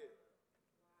 Yeah.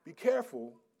 Be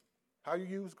careful how you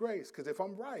use grace, because if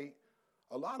I'm right,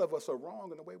 a lot of us are wrong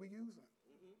in the way we use it.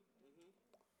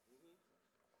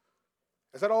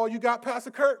 Is that all you got,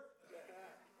 Pastor Curt?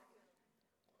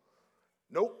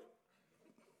 Nope.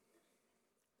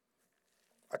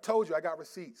 told you I got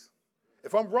receipts.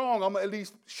 If I'm wrong, I'm going to at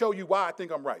least show you why I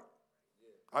think I'm right.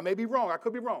 I may be wrong. I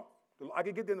could be wrong. I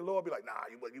could get there and the Lord be like, nah,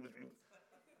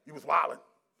 you was wilding.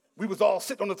 We was all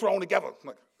sitting on the throne together. I'm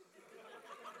like,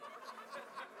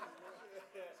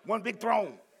 one big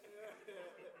throne.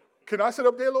 Can I sit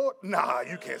up there, Lord? Nah,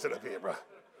 you can't sit up here, bro.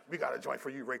 We got a joint for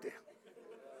you right there.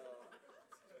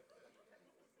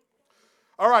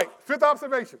 All right, fifth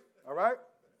observation, all right?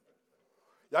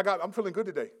 I'm feeling good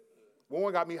today.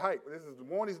 Warren got me hyped.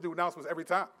 Warren needs to do announcements every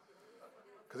time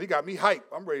because he got me hyped.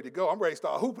 I'm ready to go. I'm ready to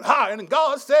start hooping. Ha, and then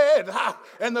God said, ha,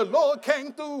 and the Lord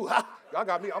came through. Ha. Y'all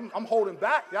got me. I'm holding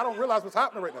back. Y'all don't realize what's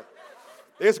happening right now.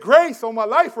 There's grace on my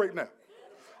life right now.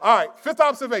 All right, fifth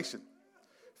observation.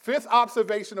 Fifth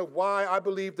observation of why I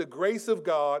believe the grace of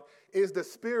God is the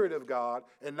Spirit of God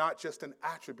and not just an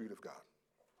attribute of God.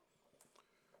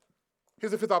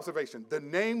 Here's the fifth observation. The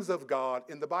names of God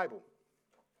in the Bible.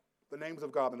 The names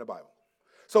of God in the Bible.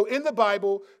 So in the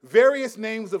Bible, various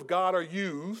names of God are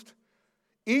used,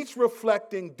 each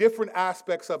reflecting different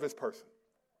aspects of his person.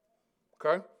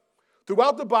 Okay?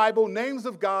 Throughout the Bible, names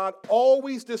of God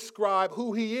always describe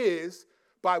who he is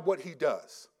by what he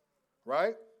does.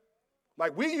 Right?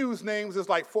 Like we use names as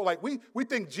we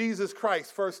think Jesus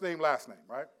Christ, first name, last name,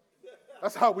 right?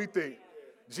 That's how we think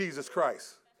Jesus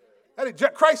Christ.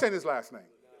 Christ ain't his last name.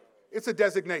 It's a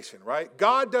designation, right?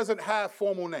 God doesn't have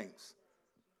formal names.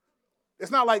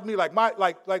 It's not like me,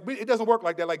 it doesn't work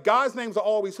like that. Like God's names are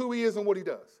always who he is and what he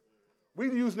does. We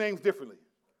use names differently.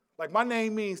 Like my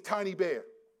name means tiny bear.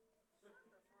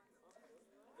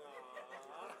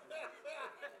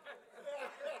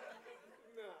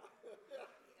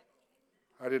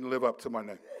 I didn't live up to my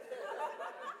name.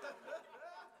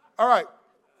 All right.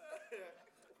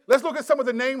 Let's look at some of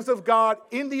the names of God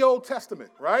in the Old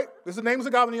Testament, right? This is the names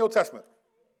of God in the Old Testament.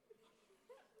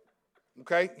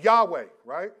 Okay? Yahweh,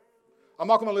 right? I'm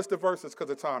not going to list the verses because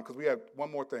of time, because we have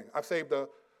one more thing. I've saved the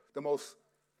most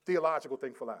theological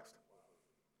thing for last.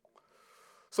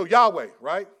 So Yahweh,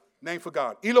 right? Name for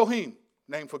God. Elohim,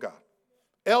 name for God.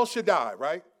 El Shaddai,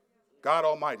 right? God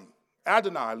Almighty.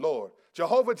 Adonai, Lord.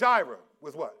 Jehovah Jireh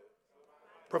was what?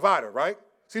 Provider, right?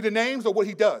 See, the names are what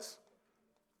he does.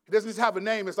 He doesn't just have a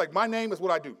name. It's like my name is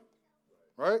what I do,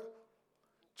 right?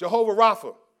 Jehovah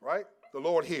Rapha, right? The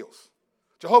Lord heals.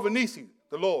 Jehovah Nissi,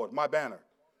 the Lord, my banner.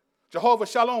 Jehovah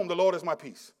Shalom, the Lord is my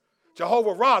peace.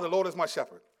 Jehovah Ra, the Lord is my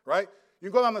shepherd, right? You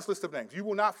can go down this list of names. You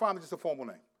will not find just a formal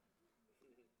name.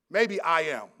 Maybe I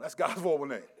am. That's God's formal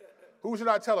name. Who should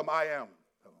I tell him I am?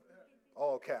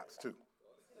 All caps, too,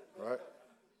 right?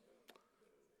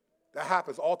 That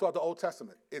happens all throughout the Old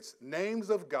Testament. It's names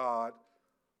of God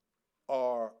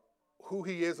are who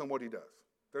he is and what he does.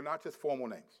 They're not just formal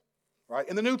names, right?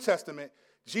 In the New Testament,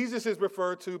 Jesus is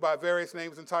referred to by various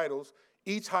names and titles,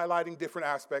 each highlighting different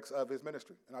aspects of his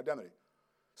ministry and identity.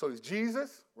 So he's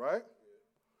Jesus, right?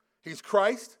 He's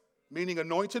Christ, meaning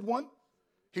anointed one.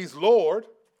 He's Lord,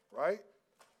 right?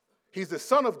 He's the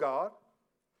Son of God.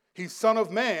 He's Son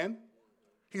of Man.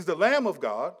 He's the Lamb of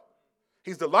God.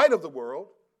 He's the light of the world.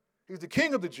 He's the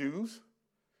King of the Jews.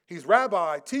 He's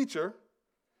Rabbi, teacher.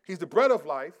 He's the bread of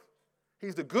life.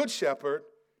 He's the good shepherd.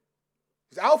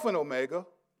 He's Alpha and Omega.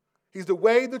 He's the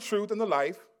way, the truth, and the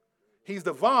life. He's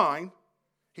the vine.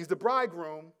 He's the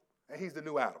bridegroom. And he's the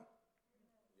new Adam.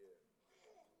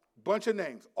 Bunch of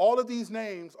names. All of these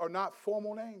names are not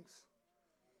formal names.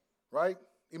 Right?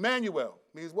 Emmanuel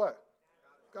means what?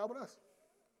 God with us.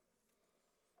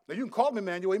 Now you can call him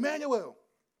Emmanuel. Emmanuel.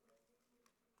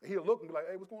 And he'll look and be like,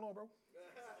 hey, what's going on, bro?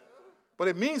 But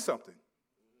it means something.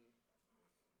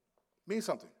 It means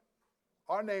something.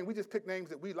 Our name, we just pick names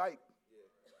that we like.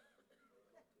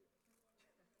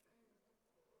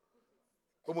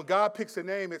 But when God picks a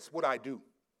name, it's what I do.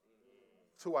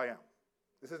 It's who I am.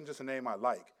 This isn't just a name I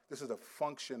like. This is a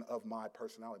function of my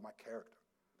personality, my character.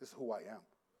 This is who I am.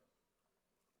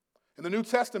 In the New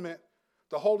Testament,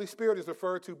 the Holy Spirit is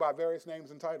referred to by various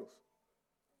names and titles,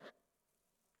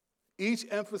 each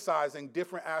emphasizing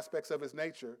different aspects of his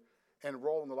nature and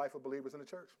role in the life of believers in the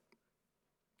church.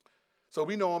 So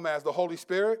we know him as the Holy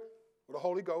Spirit, or the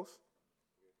Holy Ghost,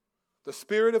 the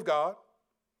Spirit of God,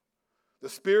 the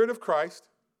Spirit of Christ,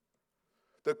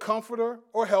 the Comforter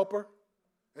or Helper,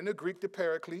 in the Greek, the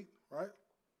Paraclete, right?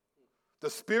 The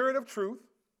Spirit of Truth,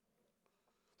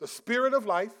 the Spirit of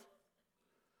Life,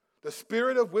 the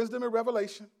Spirit of Wisdom and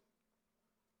Revelation,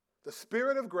 the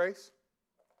Spirit of Grace,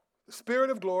 the Spirit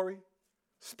of Glory,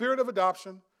 Spirit of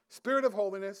Adoption, Spirit of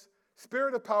Holiness,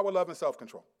 Spirit of Power, Love, and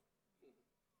Self-Control.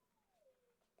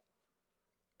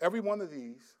 Every one of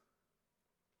these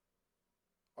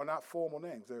are not formal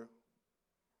names.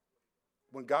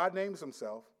 When God names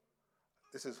himself,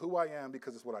 This is who I am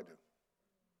because it's what I do.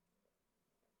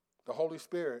 The Holy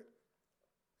Spirit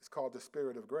is called the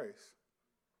Spirit of grace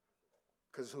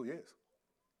because it's who he is.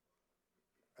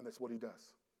 And that's what he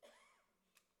does.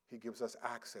 He gives us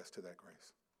access to that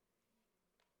grace.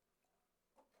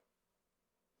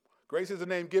 Grace is a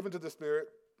name given to the Spirit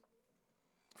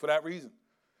for that reason.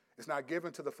 It's not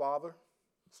given to the Father.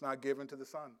 It's not given to the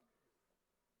Son.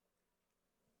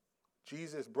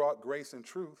 Jesus brought grace and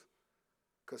truth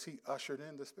because he ushered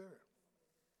in the Spirit.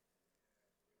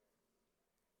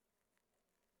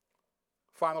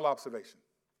 Final observation.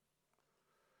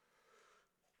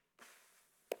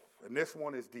 And this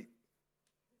one is deep.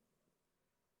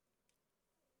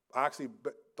 I actually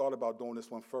thought about doing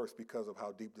this one first because of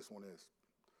how deep this one is.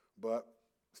 But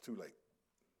it's too late.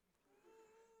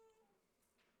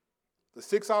 The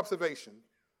sixth observation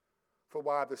for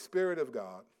why the Spirit of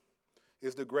God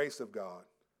is the grace of God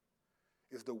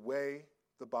is the way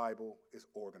the Bible is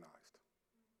organized.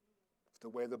 It's the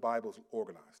way the Bible is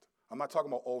organized. I'm not talking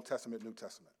about Old Testament, New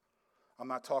Testament. I'm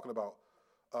not talking about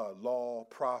law,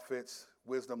 prophets,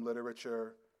 wisdom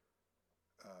literature,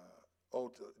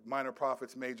 minor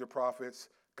prophets, major prophets,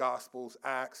 gospels,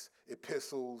 acts,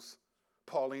 epistles,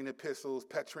 Pauline epistles,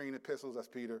 Petrine epistles, that's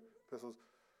Peter, epistles,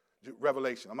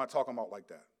 Revelation. I'm not talking about like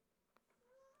that.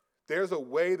 There's a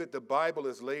way that the Bible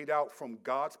is laid out from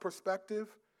God's perspective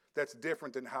that's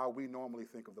different than how we normally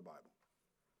think of the Bible.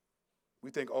 We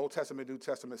think Old Testament, New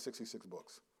Testament, 66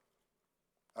 books.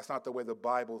 That's not the way the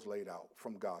Bible's laid out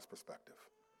from God's perspective.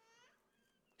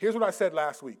 Here's what I said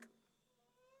last week.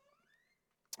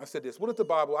 I said this. What if the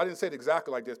Bible, I didn't say it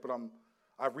exactly like this, but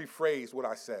I've rephrased what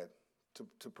I said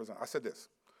to present. I said this.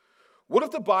 What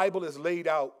if the Bible is laid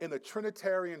out in a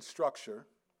Trinitarian structure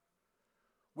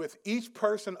with each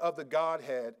person of the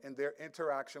Godhead and their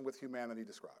interaction with humanity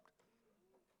described?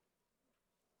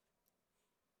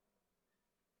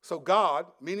 So God,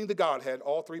 meaning the Godhead,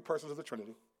 all three persons of the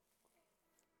Trinity,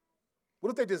 what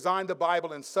if they designed the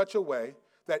Bible in such a way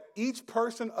that each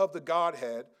person of the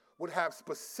Godhead would have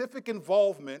specific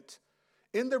involvement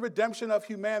in the redemption of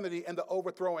humanity and the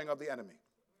overthrowing of the enemy?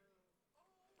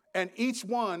 And each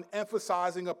one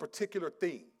emphasizing a particular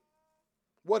theme.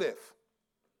 What if?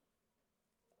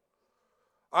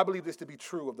 I believe this to be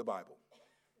true of the Bible.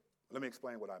 Let me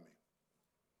explain what I mean.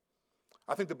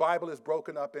 I think the Bible is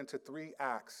broken up into three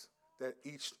acts that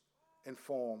each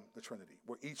inform the Trinity,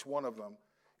 where each one of them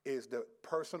is the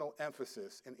personal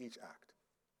emphasis in each act.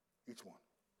 Each one.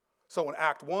 So in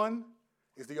Act 1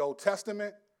 is the Old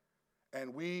Testament,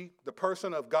 and the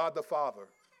person of God the Father,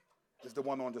 is the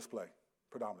one on display,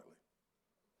 predominantly.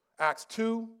 Acts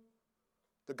 2,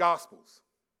 the Gospels,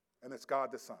 and it's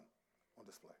God the Son on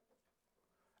display.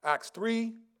 Acts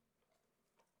 3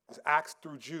 is Acts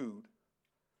through Jude,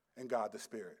 and God the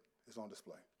Spirit is on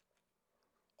display.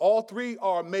 All three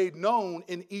are made known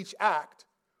in each act,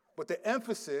 but the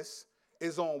emphasis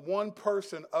is on one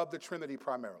person of the Trinity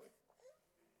primarily.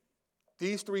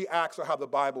 These three acts are how the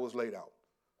Bible is laid out.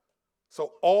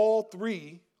 So all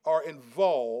three are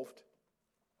involved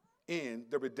in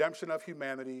the redemption of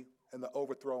humanity and the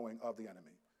overthrowing of the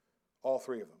enemy. All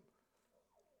three of them.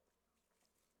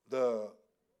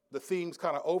 The themes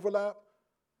kind of overlap,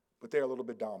 but they're a little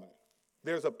bit dominant.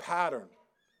 There's a pattern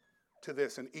to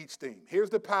this in each theme.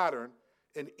 Here's the pattern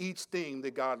in each theme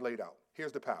that God laid out.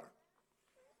 Here's the pattern.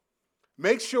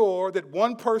 Make sure that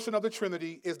one person of the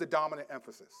Trinity is the dominant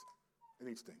emphasis in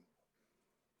each theme.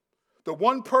 The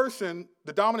one person,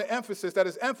 the dominant emphasis that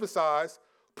is emphasized,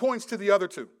 points to the other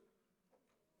two.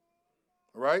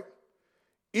 All right?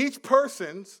 Each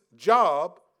person's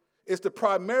job is to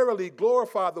primarily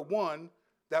glorify the one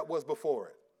that was before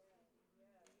it.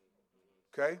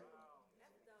 Okay?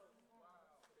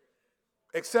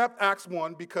 Except Acts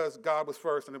 1, because God was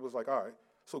first, and it was like, all right,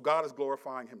 so God is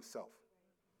glorifying himself.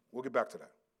 We'll get back to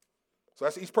that. So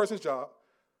that's each person's job.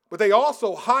 But they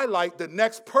also highlight the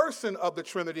next person of the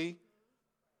Trinity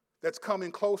that's coming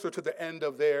closer to the end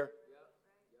of their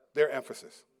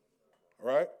emphasis. All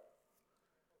right?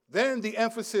 Then the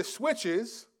emphasis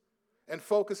switches and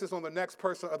focuses on the next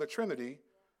person of the Trinity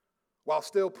while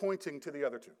still pointing to the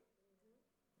other two.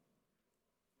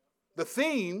 The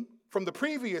theme from the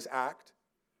previous act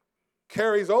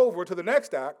carries over to the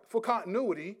next act for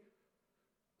continuity,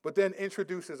 but then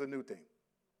introduces a new theme.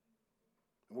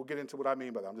 And we'll get into what I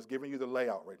mean by that. I'm just giving you the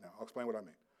layout right now. I'll explain what I mean.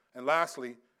 And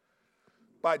lastly,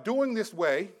 by doing this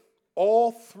way,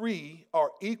 all three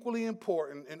are equally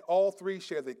important and all three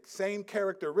share the same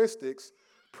characteristics,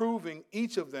 proving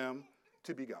each of them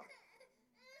to be God.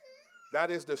 That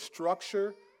is the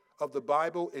structure of the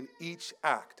Bible in each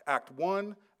act. Act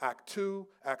 1, Act 2,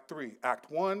 Act 3.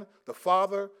 Act 1, the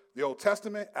Father, the Old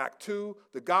Testament. Act 2,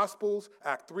 the Gospels.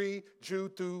 Act 3,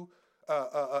 Jude through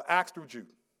Acts through Jude.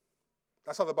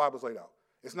 That's how the Bible's laid out.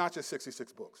 It's not just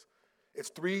 66 books. It's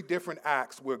 3 different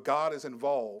acts where God is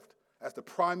involved as the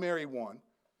primary one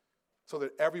so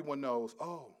that everyone knows,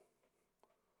 oh,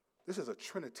 this is a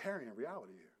Trinitarian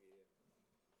reality here.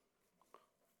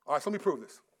 All right, so let me prove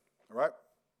this. All right?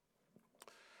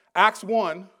 Acts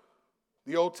 1,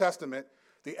 the Old Testament,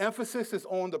 the emphasis is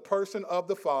on the person of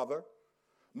the Father,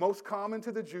 most common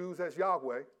to the Jews as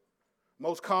Yahweh,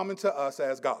 most common to us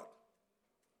as God.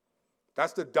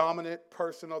 That's the dominant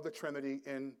person of the Trinity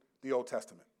in the Old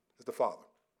Testament, is the Father.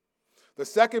 The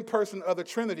second person of the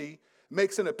Trinity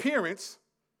makes appearances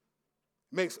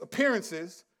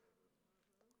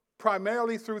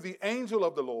primarily through the angel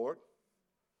of the Lord,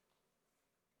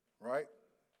 right?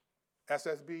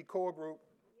 SSB core group.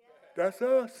 That's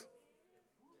us.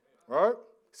 Right?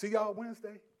 See y'all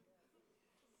Wednesday.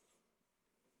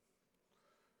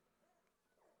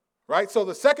 Right? So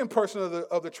the second person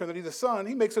of the Trinity, the Son,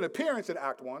 he makes an appearance in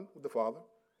Act 1 with the Father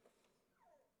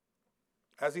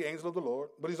as the angel of the Lord,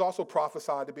 but he's also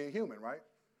prophesied to be a human, right?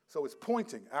 So it's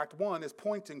pointing. Act 1 is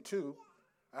pointing to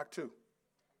Act 2.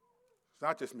 It's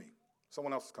not just me.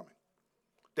 Someone else is coming.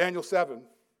 Daniel 7,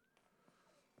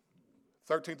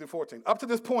 13 through 14. Up to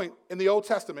this point in the Old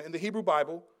Testament, in the Hebrew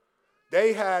Bible,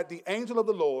 they had the angel of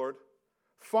the Lord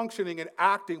functioning and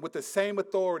acting with the same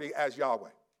authority as Yahweh,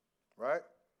 right?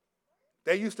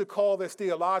 They used to call this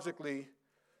theologically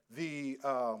the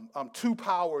 2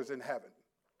 powers in heaven,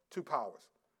 2 powers.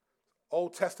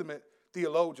 Old Testament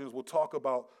theologians will talk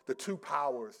about the 2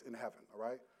 powers in heaven, all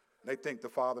right? And they think the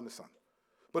Father and the Son.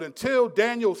 But until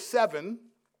Daniel 7,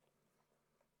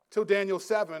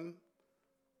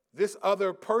 this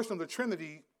other person of the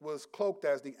Trinity was cloaked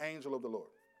as the angel of the Lord.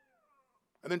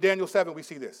 And then Daniel 7, we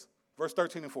see this, verse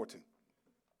 13 and 14.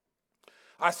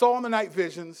 I saw in the night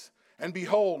visions, and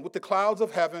behold, with the clouds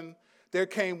of heaven, there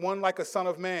came one like a son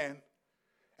of man,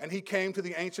 and he came to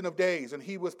the Ancient of Days, and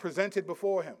he was presented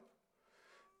before him.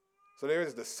 So there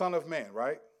is the Son of Man,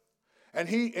 right? And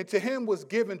to him was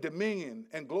given dominion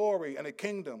and glory and a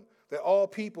kingdom that all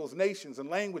peoples, nations, and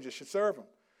languages should serve him.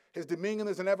 His dominion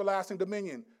is an everlasting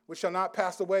dominion, which shall not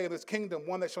pass away, and his kingdom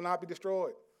one that shall not be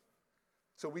destroyed.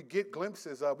 So we get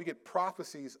glimpses of, we get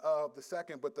prophecies of the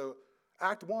second, but the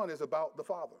Act 1 is about the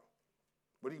Father.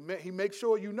 But he makes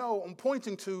sure you know I'm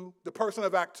pointing to the person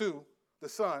of Act 2, the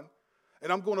Son,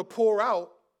 and I'm going to pour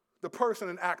out the person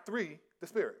in Act 3, the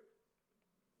Spirit.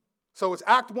 So it's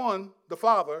Act 1, the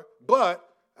Father, but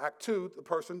Act 2, the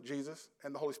person, Jesus,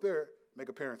 and the Holy Spirit make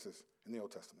appearances in the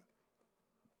Old Testament.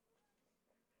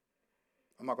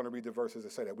 I'm not going to read the verses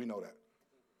that say that. We know that.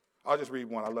 I'll just read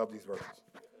one. I love these verses.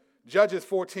 Judges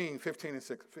 14, 15 and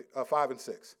 6, 5 and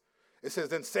 6. It says,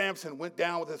 then Samson went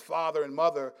down with his father and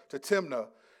mother to Timnah,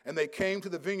 and they came to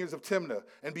the vineyards of Timnah.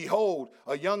 And behold,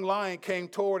 a young lion came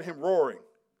toward him roaring.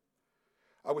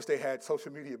 I wish they had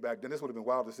social media back then. This would have been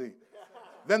wild to see.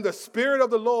 Then the Spirit of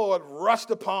the Lord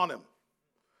rushed upon him.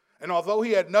 And although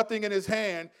he had nothing in his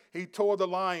hand, he tore the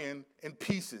lion in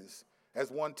pieces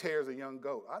as one tears a young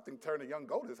goat. I think tearing a young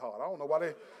goat is hard. I don't know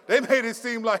why they made it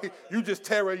seem like you just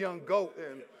tear a young goat.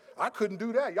 And I couldn't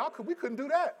do that. We couldn't do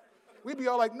that. We'd be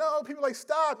all like, no, people like,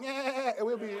 stop. Yeah. And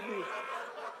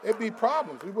it'd be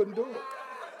problems. We wouldn't do it.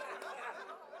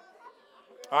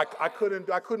 I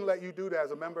couldn't let you do that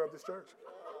as a member of this church.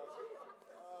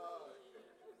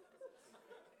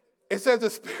 It says the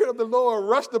Spirit of the Lord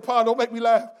rushed upon him. Don't make me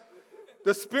laugh.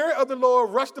 The Spirit of the Lord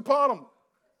rushed upon him.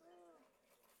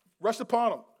 Rushed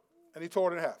upon him. And he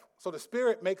tore it in half. So the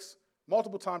Spirit makes,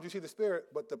 multiple times you see the Spirit,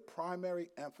 but the primary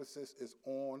emphasis is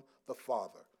on the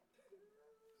Father.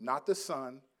 Not the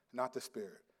Son, not the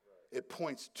Spirit. It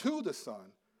points to the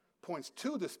Son, points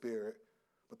to the Spirit,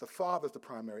 but the Father is the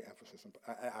primary emphasis in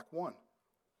Act 1.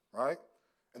 Right?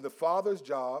 And the Father's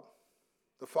job,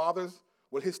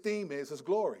 what his theme is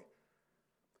glory.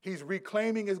 He's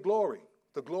reclaiming his glory.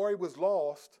 The glory was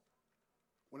lost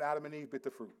when Adam and Eve bit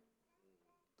the fruit.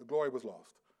 The glory was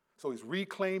lost. So he's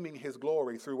reclaiming his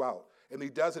glory throughout. And he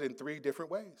does it in 3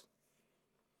 different ways.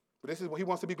 But this is what he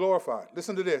wants to be glorified.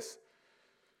 Listen to this.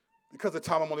 Because of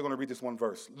time, I'm only going to read this one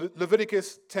verse.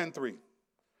 Leviticus 10:3.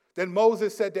 Then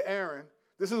Moses said to Aaron,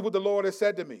 this is what the Lord has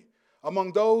said to me.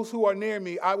 Among those who are near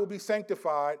me, I will be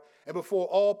sanctified, and before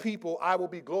all people, I will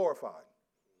be glorified.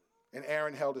 And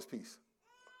Aaron held his peace.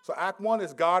 So Act 1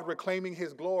 is God reclaiming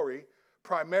his glory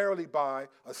primarily by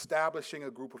establishing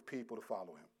a group of people to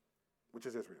follow him, which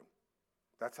is Israel.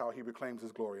 That's how he reclaims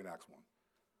his glory in Acts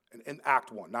 1. In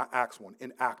Act 1, not Acts 1,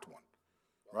 in Act 1,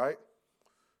 right?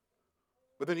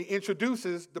 But then he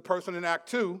introduces the person in Act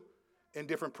 2 in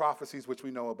different prophecies, which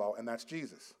we know about, and that's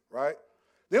Jesus, right?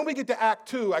 Then we get to Act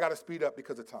 2. I got to speed up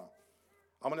because of time.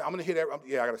 I'm gonna hit every,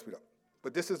 I got to speed up.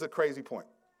 But this is a crazy point.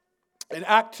 In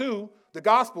Act 2, the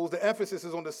Gospels, the emphasis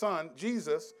is on the Son,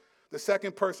 Jesus, the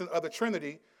second person of the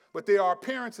Trinity, but there are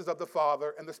appearances of the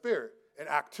Father and the Spirit in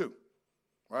Act 2,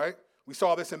 right? We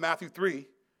saw this in Matthew 3,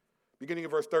 beginning of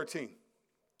verse 13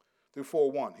 through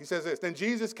 4:1. He says this, then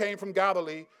Jesus came from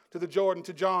Galilee to the Jordan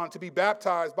to John to be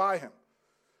baptized by him.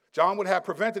 John would have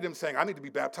prevented him, saying, I need to be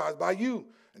baptized by you,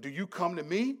 and do you come to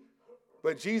me?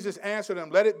 But Jesus answered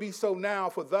him, let it be so now,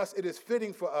 for thus it is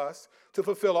fitting for us to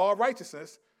fulfill all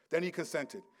righteousness. Then he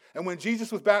consented. And when Jesus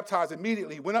was baptized,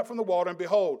 immediately he went up from the water, and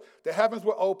behold, the heavens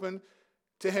were opened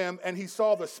to him, and he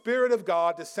saw the Spirit of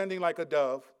God descending like a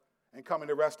dove and coming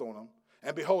to rest on him.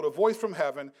 And behold, a voice from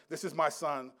heaven, this is my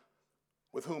Son,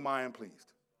 with whom I am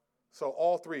pleased. So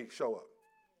all three show up.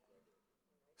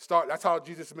 That's how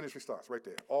Jesus' ministry starts, right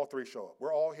there. All three show up.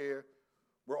 We're all here.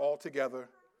 We're all together.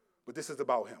 But this is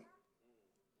about him.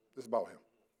 This is about him.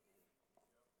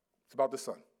 It's about the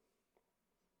Son.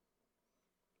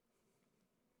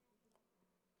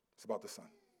 It's about the Son.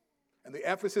 And the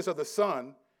emphasis of the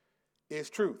Son is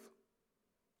truth.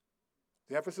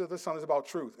 The emphasis of the Son is about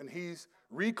truth. And he's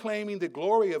reclaiming the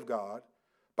glory of God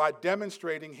by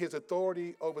demonstrating his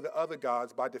authority over the other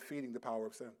gods by defeating the power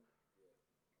of sin.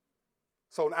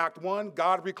 So in Act 1,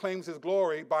 God reclaims his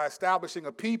glory by establishing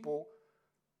a people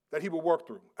that he will work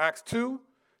through. Acts 2,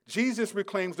 Jesus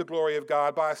reclaims the glory of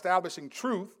God by establishing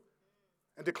truth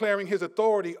and declaring his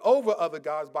authority over other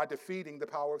gods by defeating the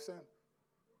power of sin.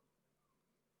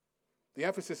 The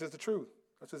emphasis is the truth.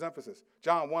 That's his emphasis.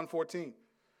 John 1:14.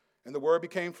 And the Word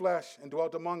became flesh and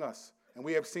dwelt among us, and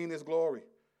we have seen his glory.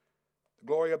 The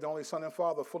glory of the only Son and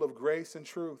Father, full of grace and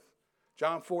truth.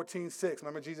 John 14:6.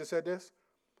 Remember Jesus said this?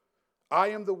 I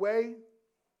am the way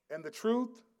and the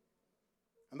truth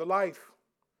and the life.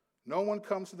 No one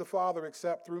comes to the Father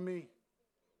except through me.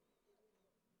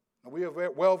 Now we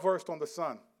are well versed on the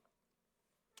Son.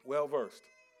 Well versed.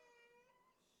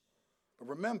 But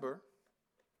remember,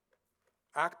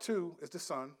 Act 2 is the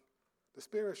Son. The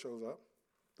Spirit shows up.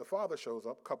 The Father shows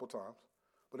up a couple times.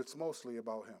 But it's mostly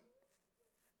about him.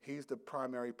 He's the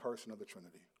primary person of the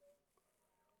Trinity.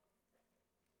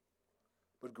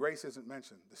 But grace isn't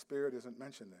mentioned. The Spirit isn't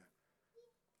mentioned there.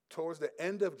 Towards the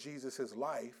end of Jesus'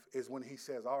 life is when he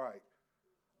says, all right,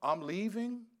 I'm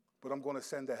leaving, but I'm going to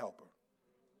send a helper.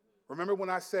 Remember when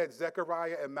I said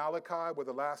Zechariah and Malachi were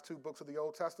the last two books of the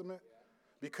Old Testament?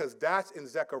 Because that's in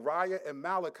Zechariah and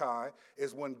Malachi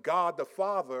is when God the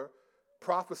Father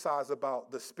prophesies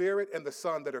about the Spirit and the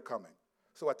Son that are coming.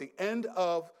 So at the end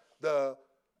of the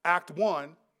Act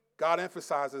 1, God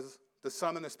emphasizes the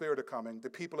Son and the Spirit are coming, the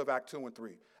people of Act 2 and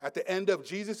 3. At the end of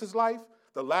Jesus' life,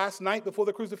 the last night before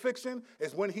the crucifixion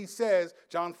is when he says,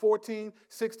 John 14,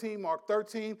 16, Mark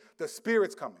 13, the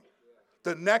Spirit's coming.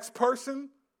 The next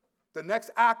person, the next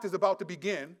act is about to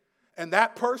begin, and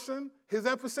that person, his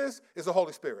emphasis is the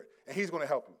Holy Spirit, and he's going to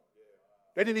help him.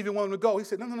 They didn't even want him to go. He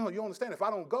said, no, you don't understand. If I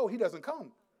don't go, he doesn't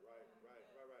come.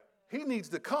 He needs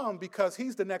to come because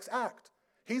he's the next act.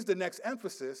 He's the next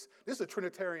emphasis. This is a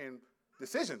Trinitarian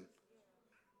decision.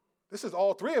 This is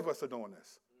all three of us are doing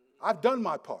this. I've done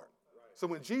my part. So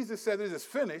when Jesus said it is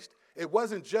finished, it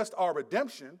wasn't just our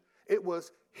redemption. It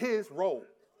was his role.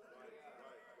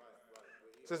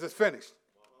 He says it's finished.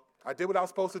 I did what I was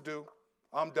supposed to do.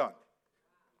 I'm done.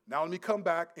 Now let me come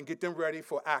back and get them ready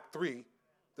for Act 3,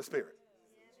 the Spirit.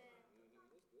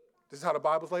 This is how the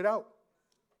Bible's laid out.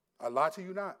 I lie to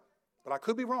you not. But I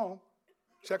could be wrong.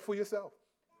 Check for yourself.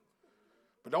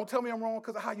 But don't tell me I'm wrong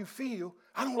because of how you feel.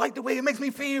 I don't like the way it makes me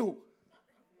feel.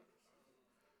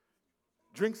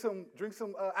 Drink some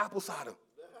apple cider.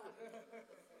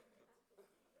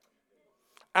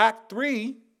 Act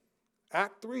 3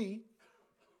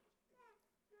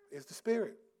 is the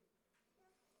Spirit.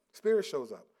 Spirit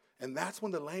shows up. And that's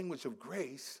when the language of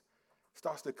grace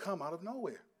starts to come out of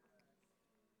nowhere.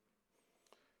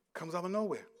 Comes out of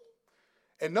nowhere.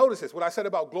 And notice this, what I said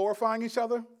about glorifying each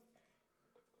other.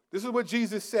 This is what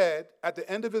Jesus said at the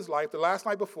end of his life, the last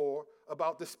night before,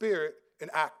 about the Spirit in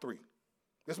Act 3.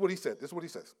 This is what he said. This is what he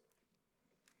says.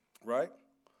 Right?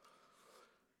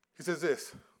 He says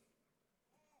this.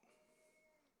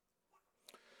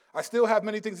 I still have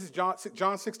many things. This is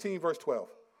John 16, verse 12.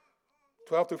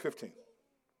 12 through 15.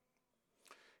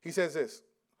 He says this.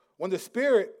 When the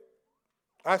Spirit,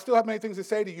 I still have many things to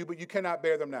say to you, but you cannot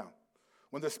bear them now.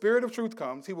 When the Spirit of truth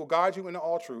comes, he will guide you into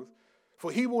all truth.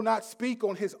 For he will not speak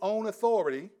on his own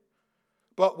authority,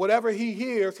 but whatever he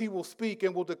hears, he will speak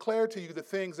and will declare to you the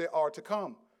things that are to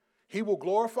come. He will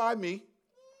glorify me,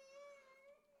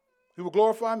 He will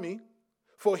glorify me,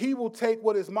 for he will take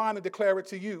what is mine and declare it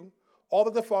to you. All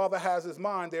that the Father has is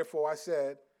mine, therefore I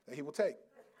said that he will take.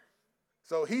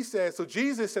 So he said, so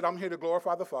Jesus said, I'm here to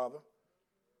glorify the Father.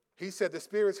 He said, the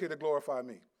Spirit's here to glorify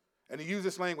me. And he used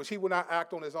this language, he will not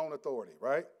act on his own authority,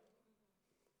 right?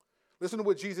 Listen to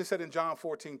what Jesus said in John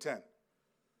 14:10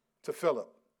 to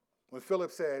Philip. When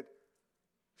Philip said,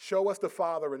 show us the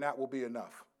Father and that will be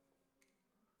enough.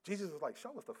 Jesus was like,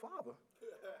 show us the Father?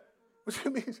 What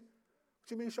you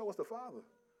mean show us the Father?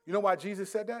 You know why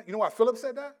Jesus said that? You know why Philip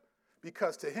said that?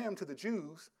 Because to him, to the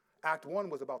Jews, Act 1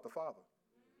 was about the Father.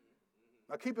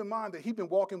 Now keep in mind that he'd been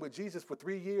walking with Jesus for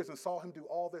 3 years and saw him do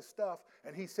all this stuff,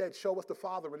 and he said, show us the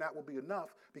Father and that will be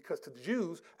enough, because to the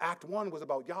Jews, Act 1 was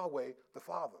about Yahweh, the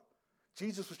Father.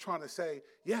 Jesus was trying to say,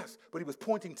 yes, but he was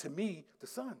pointing to me, the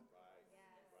Son.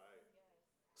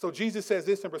 So Jesus says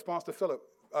this in response to Philip,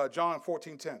 John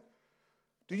 14:10.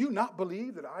 Do you not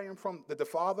believe that I am in the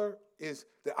Father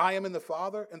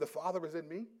and the Father is in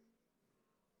me?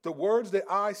 The words that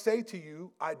I say to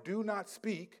you, I do not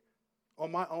speak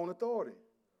on my own authority.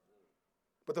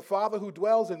 But the Father who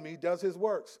dwells in me does his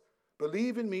works.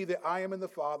 Believe in me that I am in the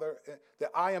Father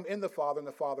and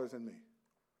the Father is in me.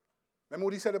 Remember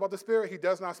what he said about the Spirit? He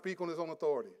does not speak on his own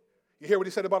authority. You hear what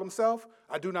he said about himself?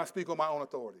 I do not speak on my own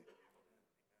authority.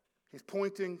 He's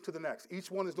pointing to the next. Each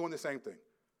one is doing the same thing.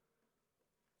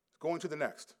 Going to the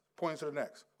next, pointing to the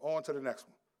next, on to the next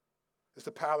one. It's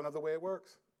the pattern of the way it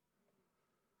works.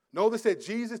 Notice that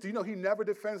Jesus, do you know he never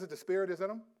defends that the Spirit is in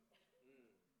him?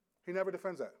 He never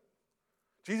defends that.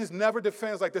 Jesus never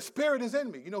defends like the Spirit is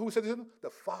in me. You know who said this? The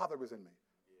Father is in me.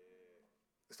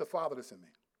 It's the Father that's in me.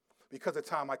 Because of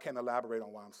time, I can't elaborate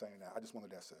on why I'm saying that. I just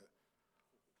wanted that said.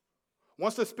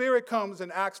 Once the Spirit comes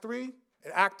in Act 3,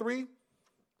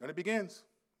 then it begins.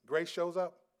 Grace shows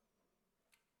up.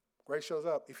 Grace shows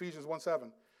up. Ephesians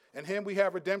 1:7. In him we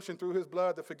have redemption through his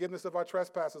blood, the forgiveness of our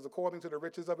trespasses according to the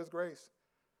riches of his grace.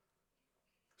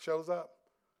 Shows up.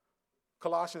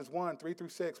 Colossians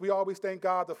 1:3-6. We always thank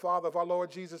God, the Father of our Lord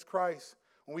Jesus Christ,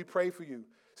 when we pray for you,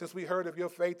 since we heard of your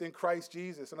faith in Christ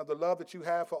Jesus and of the love that you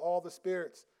have for all the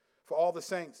spirits, for all the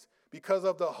saints, because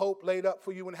of the hope laid up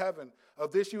for you in heaven.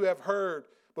 Of this you have heard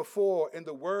before in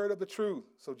the word of the truth.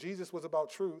 So Jesus was about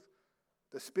truth.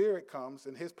 The Spirit comes,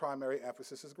 and his primary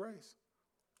emphasis is grace.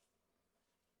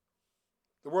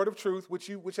 The word of truth,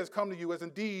 which has come to you, as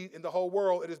indeed in the whole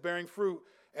world it is bearing fruit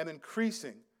and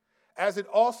increasing, as it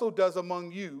also does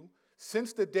among you,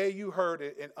 since the day you heard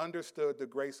it and understood the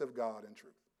grace of God in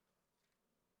truth.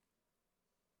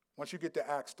 Once you get to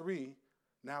Acts 3,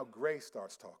 now grace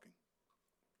starts talking.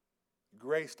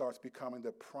 Grace starts becoming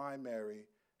the primary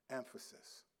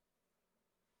emphasis.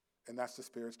 And that's the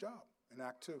Spirit's job in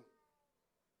Act 2.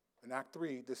 In Act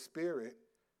 3, the Spirit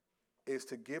is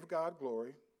to give God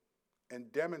glory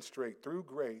and demonstrate through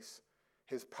grace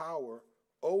his power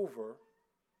over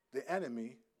the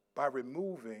enemy by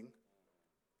removing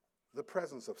the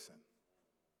presence of sin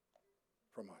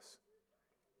from us.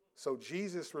 So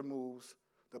Jesus removes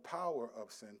the power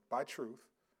of sin by truth.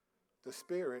 The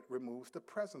Spirit removes the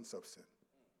presence of sin.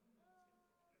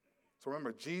 So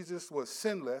remember, Jesus was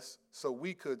sinless so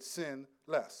we could sin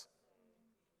less.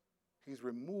 He's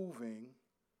removing,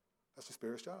 that's the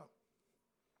Spirit's job.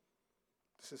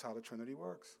 This is how the Trinity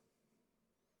works.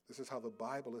 This is how the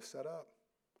Bible is set up.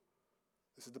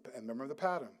 And remember the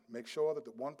pattern. Make sure that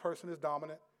the one person is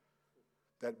dominant,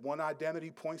 that one identity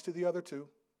points to the other two,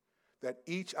 that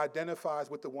each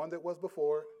identifies with the one that was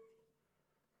before it.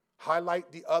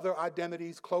 Highlight the other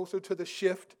identities closer to the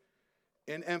shift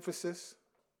in emphasis.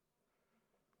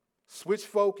 Switch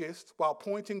focus while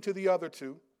pointing to the other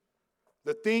two.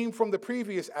 The theme from the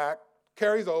previous act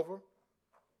carries over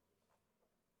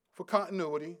for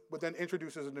continuity, but then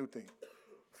introduces a new theme.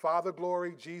 Father,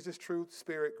 glory, Jesus, truth,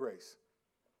 Spirit, grace.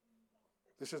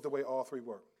 This is the way all three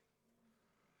work.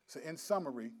 So in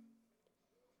summary,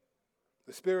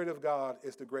 the Spirit of God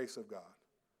is the grace of God.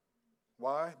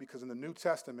 Why? Because in the New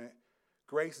Testament,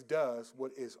 grace does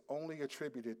what is only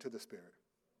attributed to the Spirit.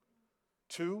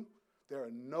 2, there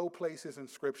are no places in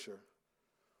Scripture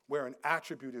where an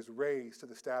attribute is raised to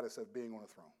the status of being on a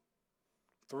throne.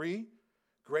 3,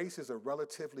 grace is a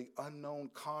relatively unknown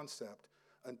concept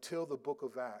until the book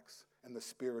of Acts and the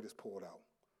Spirit is poured out.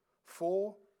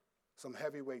 4, some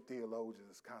heavyweight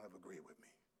theologians kind of agree with me.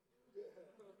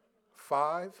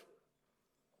 5,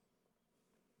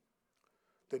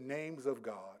 the names of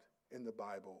God in the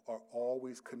Bible are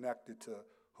always connected to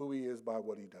who he is by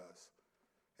what he does.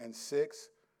 And 6,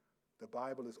 the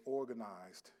Bible is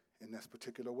organized in this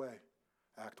particular way.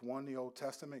 Act 1, the Old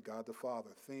Testament, God the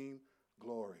Father, theme,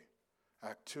 glory.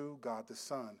 Act 2, God the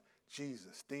Son,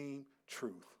 Jesus, theme,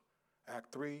 truth.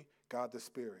 Act 3, God the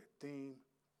Spirit. Theme,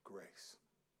 grace.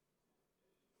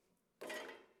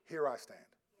 Here I stand.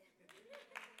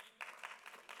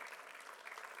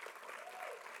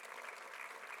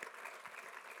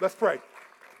 Let's pray.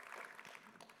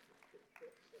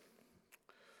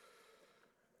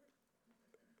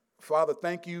 Father,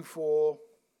 thank you for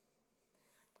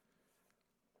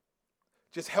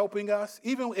just helping us.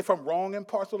 Even if I'm wrong in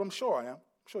parts, I'm sure I am. I'm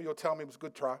sure you'll tell me it was a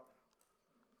good try.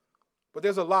 But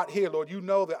there's a lot here, Lord. You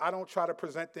know that I don't try to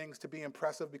present things to be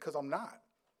impressive because I'm not.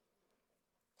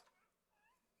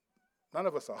 None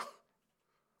of us are.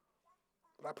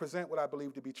 But I present what I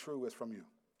believe to be true as from you.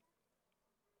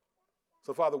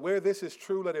 So, Father, where this is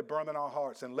true, let it burn in our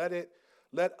hearts, and let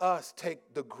us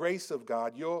take the grace of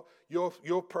God, your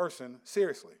person,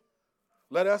 seriously.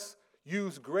 Let us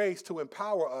use grace to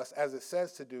empower us as it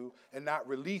says to do, and not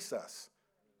release us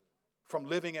from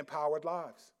living empowered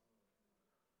lives.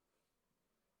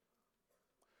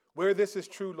 Where this is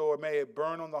true, Lord, may it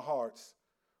burn on the hearts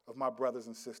of my brothers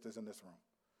and sisters in this room.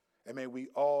 And may we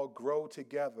all grow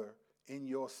together in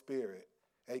your spirit,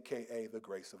 a.k.a. the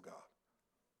grace of God.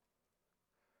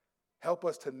 Help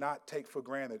us to not take for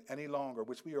granted any longer,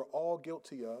 which we are all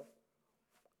guilty of.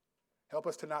 Help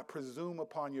us to not presume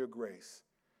upon your grace,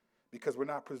 because we're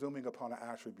not presuming upon an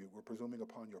attribute. We're presuming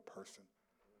upon your person.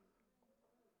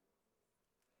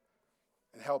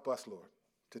 And help us, Lord,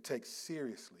 to take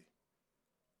seriously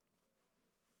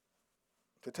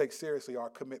our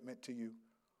commitment to you,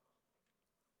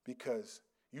 because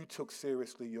you took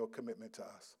seriously your commitment to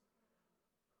us.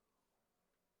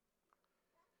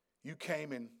 You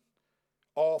came in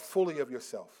all fully of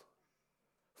yourself,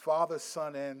 Father,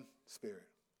 Son, and Spirit.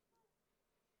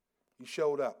 You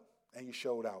showed up and you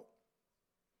showed out.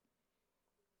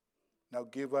 Now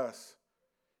give us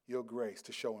your grace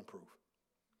to show and prove.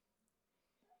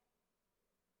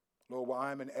 Lord, while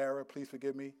I'm in error, please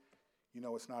forgive me. You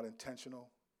know it's not intentional.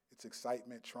 It's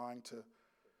excitement trying to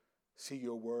see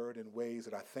your word in ways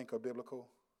that I think are biblical.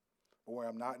 But where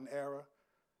I'm not in error,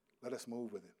 let us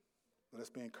move with it. Let us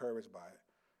be encouraged by it.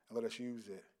 And let us use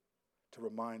it to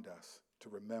remind us to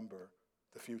remember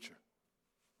the future.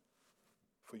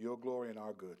 For your glory and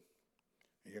our good.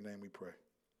 In your name we pray.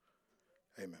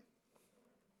 Amen.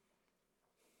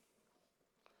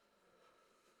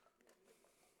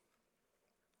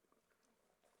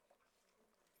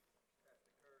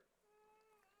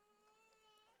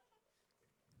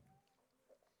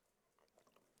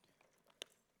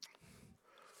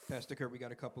 Pastor Curt, we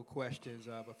got a couple questions.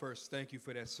 But first, thank you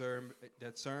for that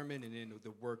sermon and then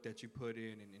the work that you put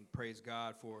in, and praise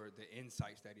God for the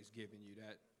insights that he's given you.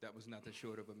 That was nothing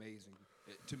short of amazing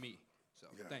to me. So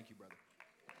Thank you, brother.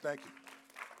 Thank you.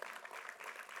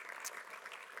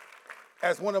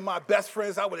 As one of my best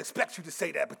friends, I would expect you to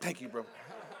say that, but thank you, bro.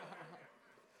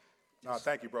 No,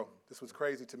 thank you, bro. This was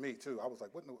crazy to me, too. I was like,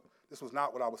 this was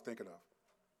not what I was thinking of.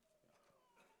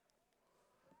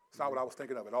 It's not what I was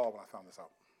thinking of at all when I found this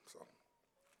out. So,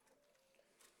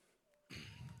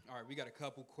 all right, we got a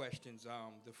couple questions.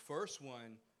 The first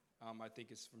one, I think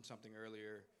is from something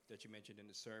earlier that you mentioned in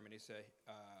the sermon. They say,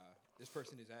 this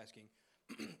person is asking,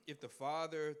 if the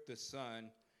Father, the Son,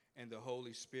 and the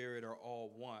Holy Spirit are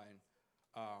all one,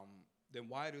 then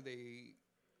why do they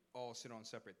all sit on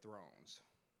separate thrones?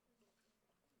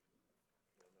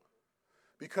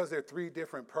 Because they're three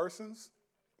different persons.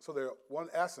 So they're one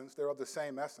essence, they're of the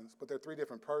same essence, but they're three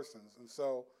different persons.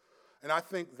 And I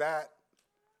think that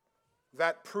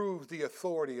proves the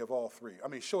authority of all three. I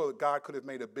mean, sure, God could have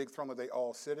made a big throne that they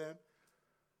all sit in,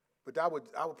 but that would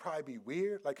probably be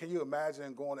weird. Like, can you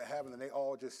imagine going to heaven and they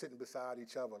all just sitting beside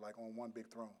each other, like on one big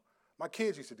throne? My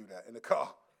kids used to do that in the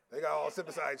car. They got all sit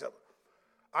beside each other.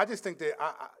 I just think that,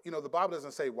 the Bible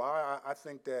doesn't say why. I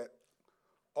think that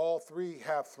all three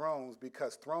have thrones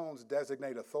because thrones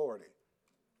designate authority.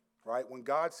 Right? When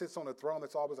God sits on a throne,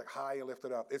 it's always like high and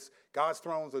lifted up. God's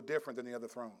thrones are different than the other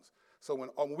thrones. So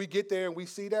when we get there and we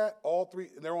see that, all three,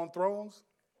 they're on thrones.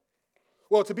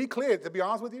 Well, to be clear, to be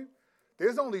honest with you,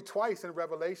 there's only twice in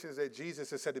Revelations that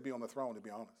Jesus is said to be on the throne, to be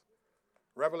honest.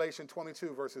 Revelation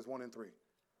 22, verses 1 and 3.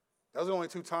 Those are the only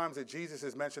two times that Jesus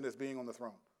is mentioned as being on the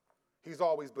throne. He's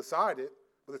always beside it,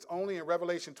 but it's only in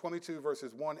Revelation 22,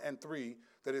 verses 1 and 3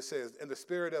 that it says, in the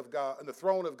Spirit of God, in the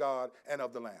throne of God and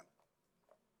of the Lamb.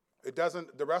 It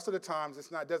doesn't, the rest of the times,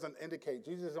 doesn't indicate.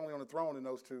 Jesus is only on the throne in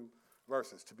those two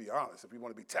verses, to be honest, if you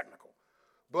want to be technical.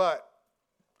 But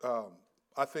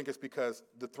I think it's because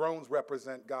the thrones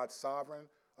represent God's sovereign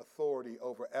authority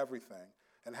over everything.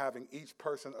 And having each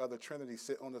person of the Trinity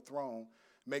sit on the throne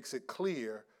makes it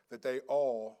clear that they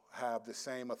all have the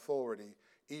same authority,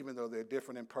 even though they're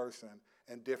different in person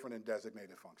and different in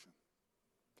designated function.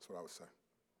 That's what I would say.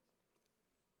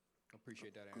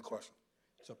 Appreciate that answer. Good question.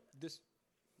 So this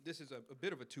is a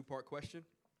bit of a two-part question.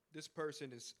 This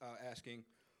person is asking,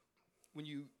 would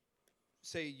you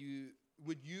say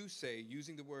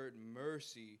using the word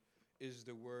mercy is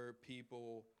the word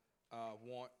people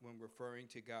want when referring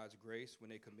to God's grace when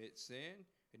they commit sin?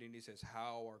 And then he says,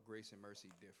 how are grace and mercy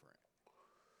different?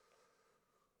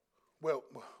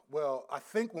 Well, I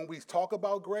think when we talk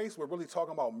about grace, we're really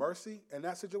talking about mercy in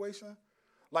that situation.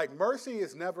 Like, mercy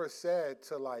is never said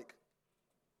to, like,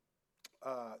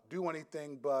 do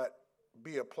anything but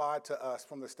be applied to us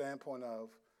from the standpoint of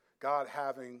God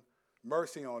having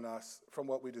mercy on us from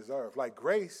what we deserve. Like,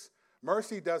 grace,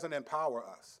 mercy doesn't empower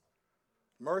us.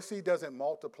 Mercy doesn't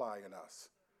multiply in us.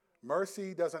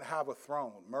 Mercy doesn't have a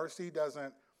throne.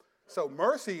 So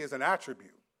mercy is an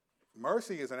attribute.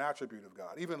 Mercy is an attribute of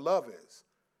God. Even love is.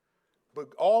 But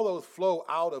all those flow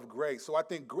out of grace. So I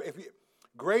think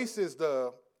grace is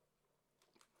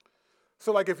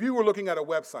so like if you were looking at a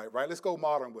website, right? Let's go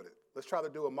modern with it. Let's try to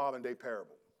do a modern day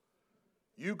parable.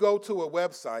 You go to a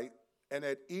website, and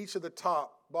at each of the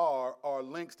top bar are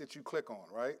links that you click on,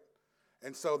 right?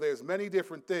 And so there's many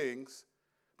different things,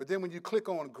 but then when you click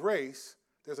on grace,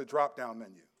 there's a drop-down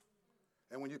menu.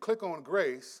 And when you click on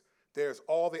grace, there's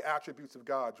all the attributes of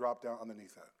God drop down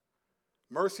underneath that.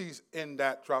 Mercy's in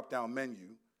that drop-down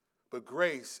menu, but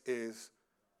grace is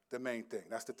the main thing.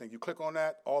 That's the thing. You click on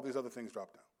that, all these other things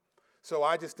drop down. So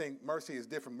I just think mercy is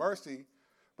different. Mercy,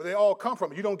 but they all come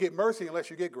from it. You don't get mercy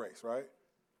unless you get grace, right?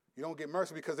 You don't get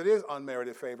mercy because it is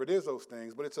unmerited favor. It is those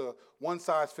things, but it's a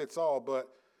one-size-fits-all.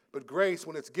 But grace,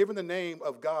 when it's given the name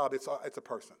of God, it's a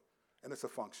person, and it's a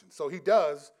function. So he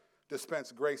does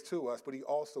dispense grace to us, but he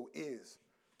also is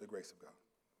the grace of God.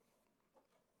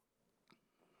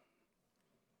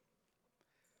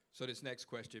 So this next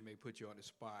question may put you on the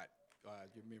spot,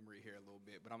 your memory here a little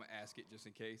bit, but I'm going to ask it just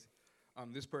in case.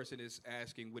 This person is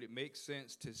asking, would it make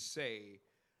sense to say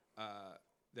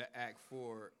that Act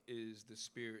 4 is the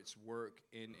Spirit's work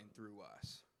in and through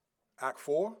us? Act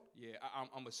 4? Yeah,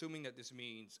 I'm assuming that this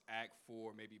means Act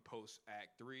 4, maybe post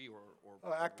Act 3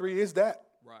 or Act 3 is that.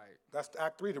 Right. That's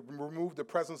Act 3, to remove the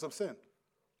presence of sin.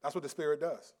 That's what the Spirit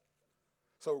does.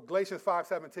 So Galatians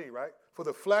 5:17, right? For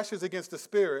the flesh is against the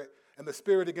Spirit, and the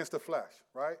Spirit against the flesh,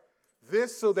 right?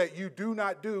 This so that you do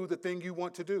not do the thing you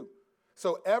want to do.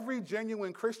 So every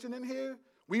genuine Christian in here,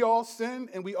 we all sin,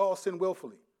 and we all sin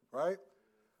willfully, right?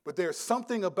 But there's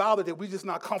something about it that we're just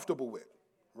not comfortable with,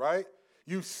 right?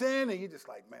 You sin, and you're just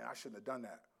like, man, I shouldn't have done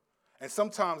that. And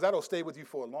sometimes that'll stay with you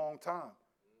for a long time.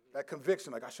 That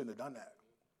conviction, like, I shouldn't have done that.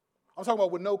 I'm talking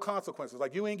about with no consequences.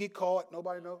 Like, you ain't get caught,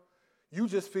 nobody know. You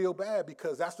just feel bad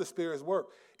because that's the Spirit's work.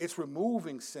 It's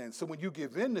removing sin. So when you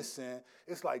give in to sin,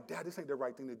 it's like, Dad, this ain't the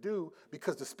right thing to do,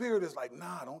 because the Spirit is like,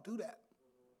 nah, don't do that.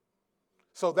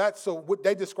 So what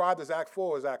they described as Act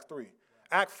 4 is Act 3.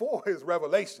 Act 4 is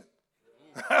revelation.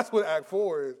 That's what Act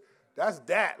 4 is.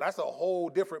 That's a whole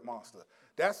different monster.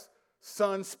 That's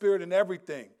Son, Spirit, and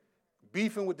everything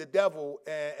beefing with the devil,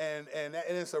 and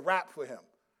it's a rap for him.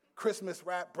 Christmas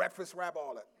rap, breakfast rap,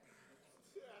 all that.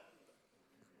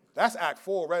 That's Act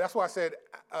 4, right? That's why I said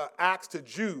Acts to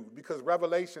Jude, because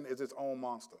Revelation is its own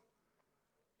monster.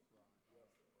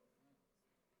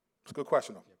 It's a good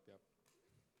question, though. Yep.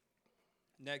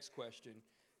 Next question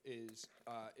is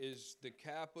the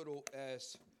capital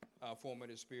S form of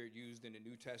the Spirit used in the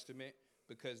New Testament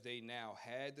because they now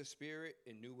had the Spirit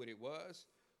and knew what it was,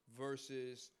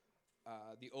 versus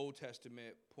the Old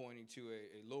Testament pointing to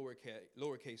a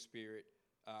lowercase Spirit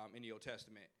in the Old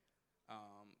Testament?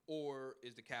 Or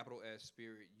is the capital S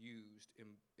Spirit used in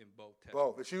both testaments?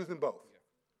 Both. It's used in both. Yeah.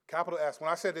 Capital S. When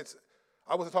I said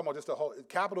I wasn't talking about just the whole.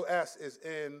 Capital S is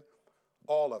in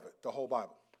all of it, the whole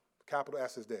Bible. Capital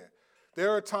S is there.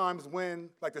 There are times when,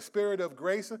 like the Spirit of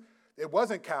grace, it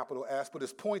wasn't capital S, but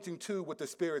it's pointing to what the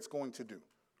Spirit's going to do,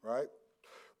 right?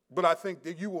 But I think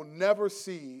that you will never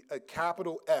see a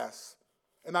capital S,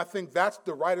 and I think that's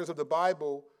the writers of the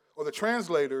Bible or the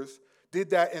translators did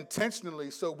that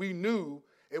intentionally, so we knew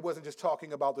it wasn't just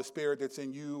talking about the Spirit that's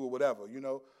in you or whatever. You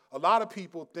know, a lot of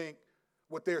people think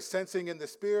what they're sensing in the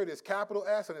Spirit is capital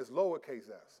S and it's lowercase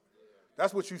s.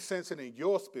 That's what you're sensing in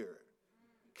your spirit.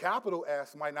 Capital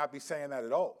S might not be saying that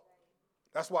at all.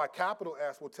 That's why capital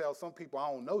S will tell some people,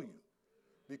 I don't know you,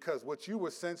 because what you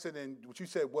were sensing and what you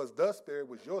said was the Spirit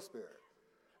was your spirit.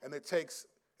 And it takes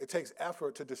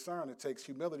effort to discern. It takes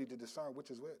humility to discern which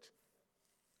is which.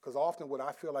 Because often what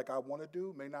I feel like I want to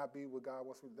do may not be what God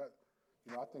wants me to do.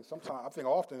 You know, I think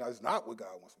often it's not what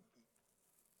God wants me to do.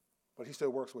 But he still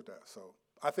works with that. So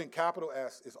I think capital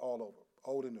S is all over,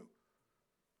 old and new.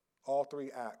 All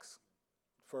three acts.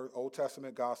 For Old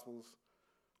Testament, Gospels,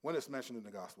 when it's mentioned in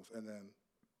the Gospels, and then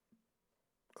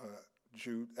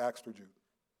Jude, Acts through Jude.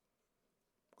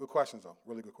 Good questions, though.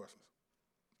 Really good questions.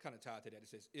 Kind of tied to that, it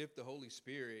says, if the Holy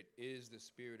Spirit is the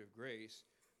Spirit of grace,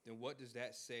 then what does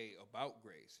that say about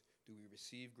grace? Do we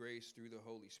receive grace through the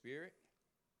Holy Spirit?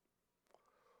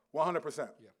 100%.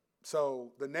 Yeah.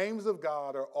 So the names of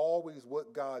God are always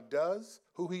what God does,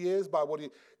 who he is, by what he...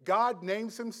 God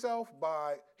names himself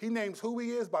by... He names who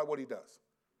he is by what he does.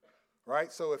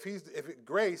 Right? So if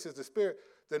grace is the Spirit,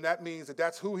 then that means that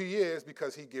that's who he is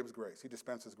because he gives grace. He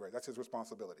dispenses grace. That's his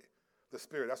responsibility. The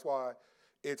Spirit. That's why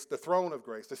it's the throne of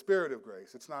grace, the Spirit of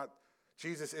grace. It's not...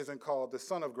 Jesus isn't called the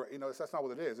Son of grace. That's not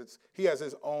what it is. He has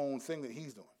his own thing that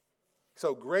he's doing.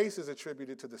 So grace is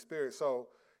attributed to the Spirit. So...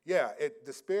 yeah,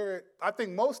 the Spirit, I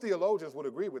think most theologians would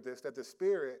agree with this, that the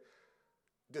Spirit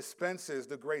dispenses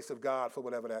the grace of God for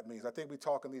whatever that means. I think we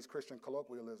talk in these Christian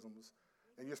colloquialisms,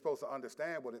 and you're supposed to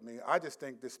understand what it means. I just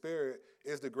think the Spirit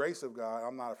is the grace of God.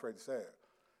 I'm not afraid to say it,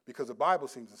 because the Bible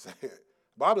seems to say it.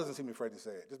 The Bible doesn't seem afraid to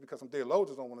say it. Just because some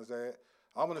theologians don't want to say it,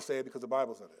 I'm going to say it because the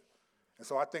Bible said it. And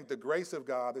so I think the grace of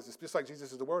God is just like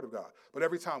Jesus is the Word of God. But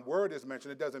every time Word is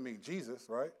mentioned, it doesn't mean Jesus,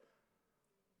 right?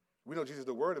 We know Jesus is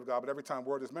the Word of God, but every time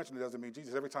Word is mentioned, it doesn't mean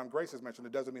Jesus. Every time grace is mentioned,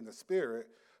 it doesn't mean the Spirit.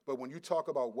 But when you talk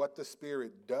about what the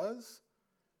Spirit does,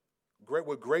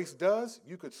 what grace does,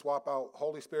 you could swap out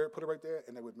Holy Spirit, put it right there,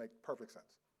 and it would make perfect sense.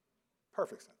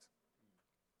 Perfect sense.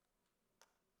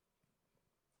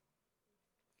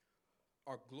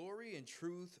 Are glory and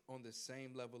truth on the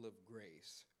same level of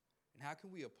grace? And how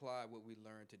can we apply what we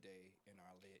learn today in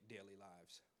our daily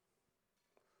lives?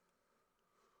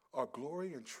 Are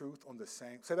glory and truth on the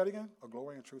same... Say that again? Are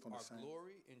glory and truth on the same... Are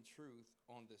glory and truth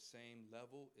on the same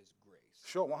level as grace?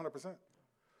 Sure, 100%.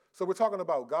 So we're talking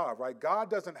about God, right? God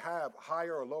doesn't have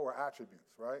higher or lower attributes,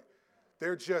 right?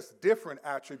 They're just different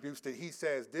attributes that he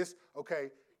says, this,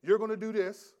 okay, you're going to do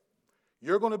this.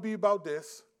 You're going to be about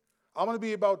this. I'm going to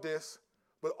be about this.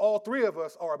 But all three of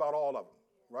us are about all of them,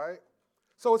 right?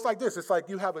 So it's like this. It's like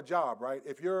you have a job, right?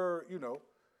 If you're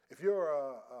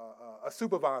a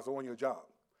supervisor on your job,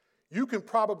 you can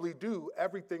probably do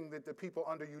everything that the people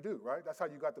under you do, right? That's how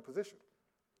you got the position.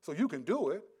 So you can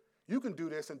do it. You can do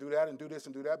this and do that and do this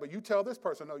and do that. But you tell this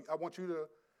person, no, I want you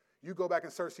go back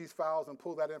and search these files and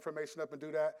pull that information up and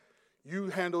do that. You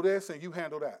handle this and you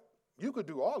handle that. You could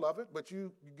do all of it, but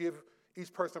you give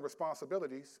each person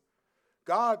responsibilities.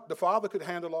 God, the Father could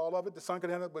handle all of it. The Son could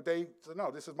handle it, but they said,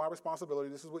 no, this is my responsibility.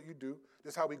 This is what you do.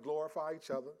 This is how we glorify each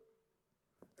other.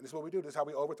 And this is what we do. This is how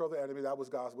we overthrow the enemy. That was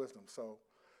God's wisdom. So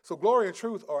glory and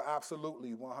truth are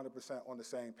absolutely 100% on the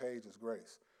same page as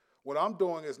grace. What I'm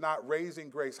doing is not raising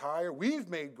grace higher. We've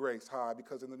made grace high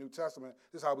because in the New Testament,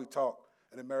 this is how we talk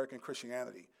in American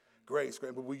Christianity. Grace,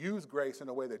 but we use grace in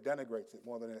a way that denigrates it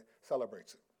more than it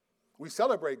celebrates it. We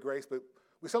celebrate grace, but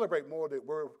we celebrate more that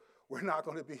we're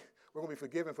going to be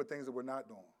forgiven for things that we're not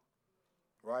doing,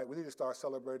 right? We need to start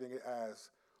celebrating it as,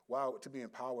 wow, to be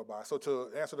empowered by. So to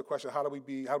answer the question, how do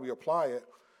we apply it?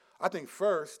 I think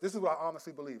first, this is what I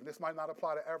honestly believe, and this might not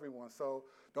apply to everyone, so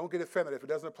don't get offended. If it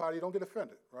doesn't apply to you, don't get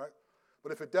offended, right?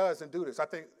 But if it does, then do this. I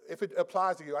think if it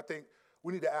applies to you, I think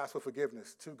we need to ask for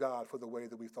forgiveness to God for the way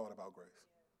that we thought about grace.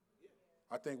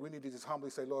 I think we need to just humbly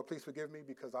say, Lord, please forgive me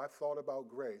because I've thought about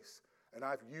grace and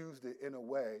I've used it in a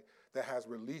way that has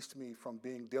released me from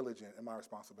being diligent in my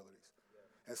responsibilities.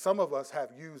 And some of us have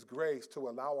used grace to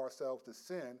allow ourselves to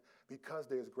sin because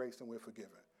there's grace and we're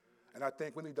forgiven. And I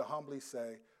think we need to humbly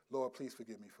say, Lord, please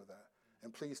forgive me for that.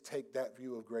 And please take that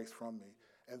view of grace from me.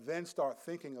 And then start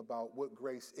thinking about what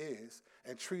grace is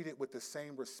and treat it with the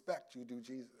same respect you do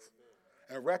Jesus.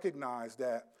 And recognize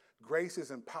that grace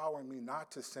is empowering me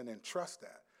not to sin and trust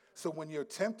that. So when you're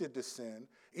tempted to sin,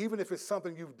 even if it's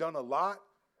something you've done a lot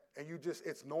and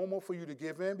it's normal for you to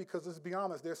give in, because let's be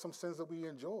honest, there's some sins that we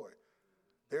enjoy.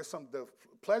 The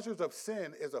pleasures of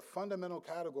sin is a fundamental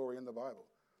category in the Bible.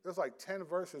 There's like 10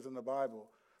 verses in the Bible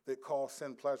that call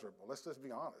sin pleasurable. Let's just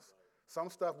be honest. Some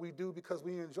stuff we do because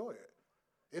we enjoy it.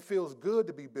 It feels good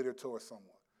to be bitter towards someone.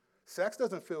 Sex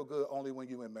doesn't feel good only when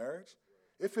you're in marriage.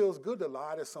 It feels good to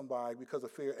lie to somebody because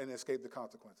of fear and escape the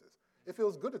consequences. It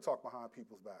feels good to talk behind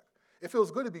people's back. It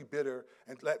feels good to be bitter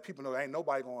and let people know ain't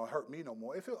nobody going to hurt me no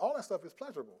more. All that stuff is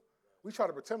pleasurable. We try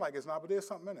to pretend like it's not, but there's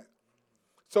something in it.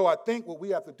 So I think what we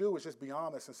have to do is just be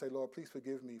honest and say, Lord, please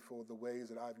forgive me for the ways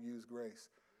that I've used grace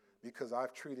because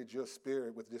I've treated your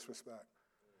Spirit with disrespect.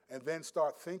 And then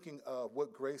start thinking of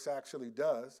what grace actually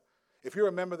does. If you're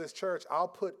a member of this church, I'll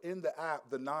put in the app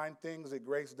the 9 things that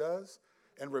grace does.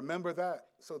 And remember that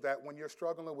so that when you're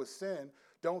struggling with sin,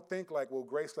 don't think like, well,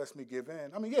 grace lets me give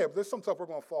in. I mean, yeah, there's some stuff we're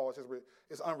going to fall.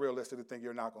 It's unrealistic to think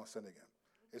you're not going to sin again.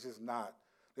 It's just not.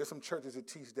 There's some churches that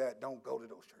teach that. Don't go to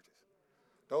those churches.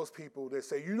 Those people that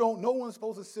say, no one's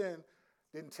supposed to sin,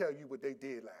 didn't tell you what they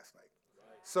did last night.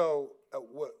 Right. So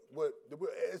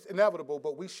it's inevitable,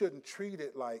 but we shouldn't treat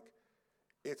it like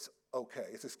it's okay,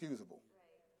 it's excusable.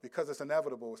 Right. Because it's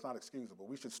inevitable, it's not excusable.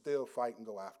 We should still fight and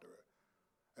go after it.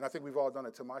 And I think we've all done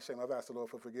it. To my shame, I've asked the Lord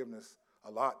for forgiveness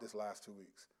a lot this last 2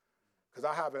 weeks. Because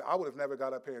I would have never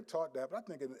got up here and taught that, but I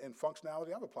think in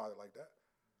functionality, I've applied it like that.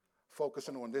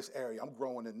 Focusing on this area, I'm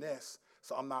growing in this,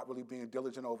 so I'm not really being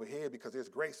diligent over here because there's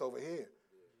grace over here.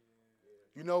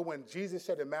 You know, when Jesus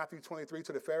said in Matthew 23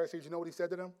 to the Pharisees, you know what he said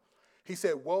to them? He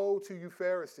said, woe to you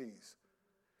Pharisees.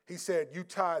 He said, you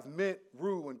tithe mint,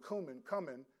 rue, and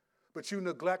cumin, but you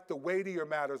neglect the weightier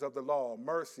matters of the law,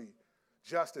 mercy,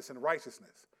 justice, and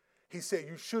righteousness. He said,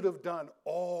 you should have done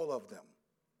all of them.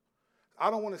 I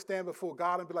don't want to stand before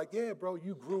God and be like, yeah, bro,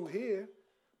 you grew here,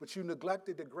 but you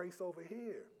neglected the grace over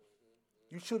here.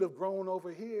 You should have grown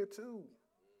over here too.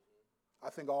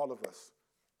 I think all of us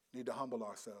need to humble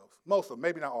ourselves. Most of them,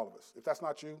 maybe not all of us. If that's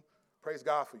not you, praise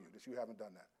God for you that you haven't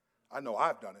done that. I know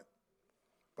I've done it,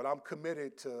 but I'm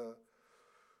committed to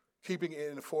keeping it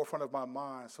in the forefront of my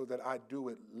mind so that I do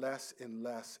it less and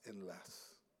less and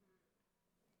less.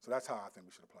 So that's how I think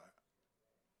we should apply it.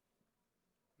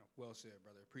 Well said,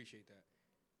 brother. Appreciate that.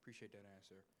 Appreciate that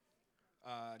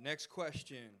answer. Next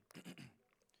question.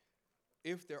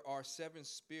 If there are 7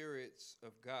 spirits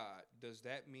of God, does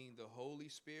that mean the Holy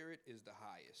Spirit is the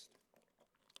highest?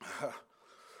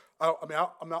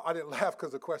 I didn't laugh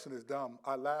because the question is dumb.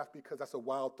 I laughed because that's a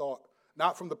wild thought.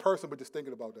 Not from the person, but just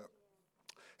thinking about that.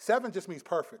 7 just means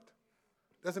perfect.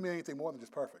 Doesn't mean anything more than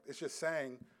just perfect. It's just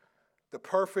saying the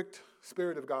perfect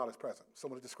Spirit of God is present.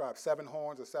 Someone describes 7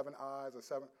 horns or 7 eyes or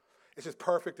 7. It's just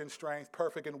perfect in strength,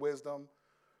 perfect in wisdom,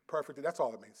 perfect. That's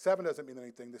all it means. 7 doesn't mean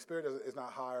anything. The Spirit is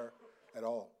not higher at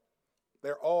all.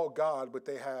 They're all God, but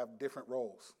they have different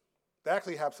roles. They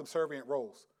actually have subservient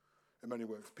roles in many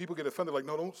ways. People get offended like,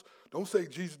 no, don't say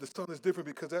Jesus the Son is different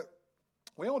because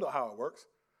we don't know how it works.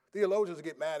 Theologians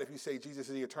get mad if you say Jesus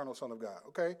is the eternal Son of God.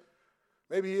 Okay,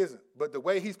 maybe he isn't. But the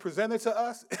way he's presented to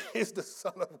us is the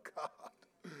Son of God.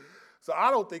 So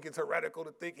I don't think it's heretical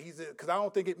to think because I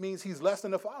don't think it means he's less than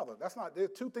the Father. That's not, there.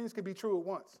 2 things can be true at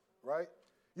once, right?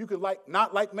 You could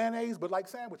not like mayonnaise, but like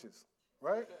sandwiches,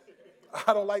 right?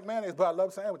 I don't like mayonnaise, but I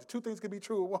love sandwiches. 2 things can be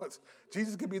true at once.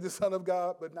 Jesus can be the Son of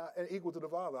God, but not equal to the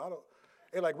Father.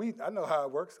 I know how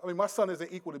it works. I mean, my son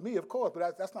isn't equal to me, of course,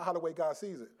 but that's not how the way God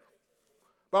sees it.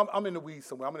 But I'm in the weeds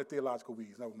somewhere. I'm in the theological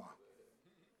weeds. Never mind.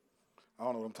 I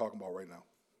don't know what I'm talking about right now.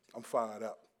 I'm fired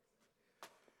up.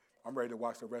 I'm ready to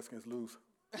watch the Redskins lose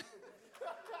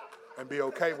and be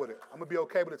okay with it. I'm going to be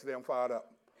okay with it today. I'm fired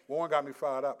up. Warren got me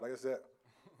fired up, like I said.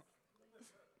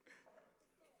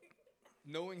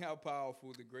 Knowing how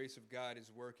powerful the grace of God is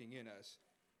working in us,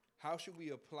 how should we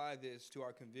apply this to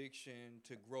our conviction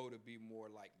to grow to be more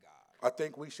like God? I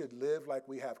think we should live like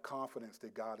we have confidence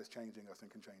that God is changing us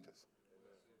and can change us.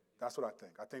 That's what I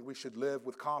think. I think we should live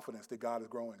with confidence that God is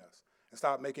growing us and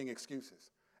stop making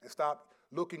excuses and stop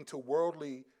looking to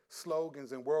worldly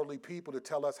slogans and worldly people to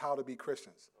tell us how to be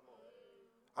Christians.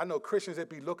 I know Christians that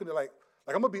be looking at like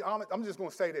I'm going to be honest, I'm just going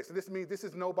to say this, and this means this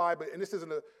is nobody, and this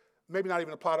isn't maybe not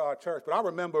even apply to our church, but I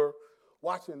remember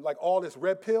watching like all this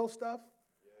red pill stuff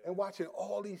and watching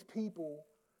all these people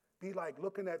be like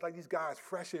looking at like these guys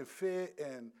Fresh and Fit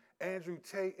and Andrew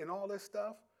Tate and all this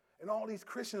stuff, and all these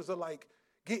Christians are like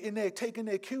getting there, taking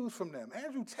their cues from them.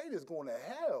 Andrew Tate is going to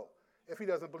hell if he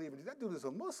doesn't believe in Jesus. That dude is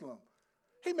a Muslim.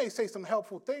 He may say some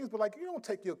helpful things, but like you don't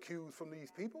take your cues from these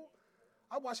people.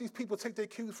 I watch these people take their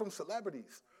cues from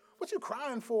celebrities. What you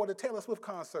crying for at the Taylor Swift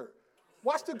concert?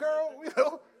 Watch the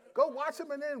girl, go watch him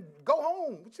and then go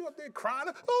home. What you up there crying?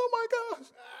 Oh my gosh.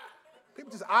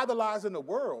 People just idolizing the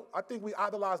world. I think we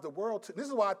idolize the world too. This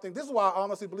is why I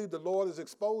honestly believe the Lord is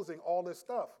exposing all this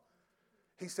stuff.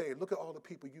 He's saying, look at all the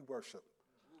people you worship.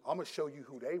 I'm going to show you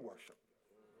who they worship.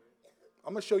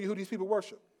 I'm going to show you who these people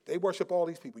worship. They worship all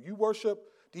these people. You worship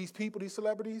these people, these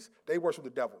celebrities, they worship the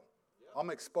devil. I'm going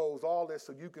to expose all this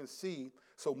so you can see,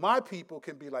 so my people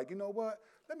can be like, you know what?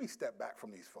 Let me step back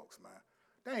from these folks, man.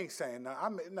 They ain't saying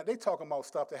nothing. They talking about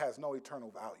stuff that has no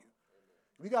eternal value.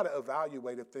 We got to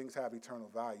evaluate if things have eternal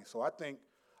value. So I think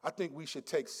we should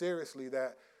take seriously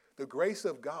that the grace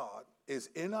of God is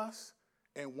in us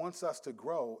and wants us to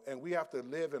grow, and we have to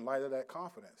live in light of that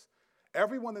confidence.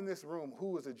 Everyone in this room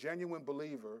who is a genuine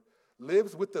believer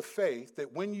lives with the faith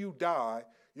that when you die,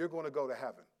 you're going to go to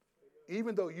heaven.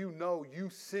 Even though you know you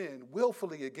sin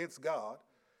willfully against God,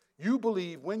 you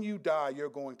believe when you die, you're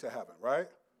going to heaven, right?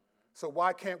 So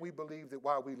why can't we believe that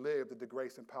while we live, that the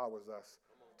grace empowers us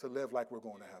to live like we're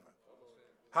going to heaven?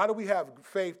 How do we have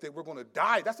faith that we're going to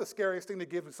die? That's the scariest thing to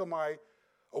give to somebody.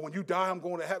 Or when you die, I'm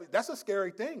going to heaven. That's a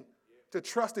scary thing, to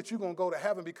trust that you're going to go to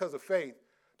heaven because of faith.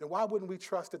 Then why wouldn't we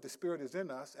trust that the Spirit is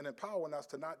in us and empowering us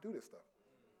to not do this stuff?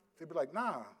 They'd be like,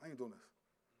 nah, I ain't doing this.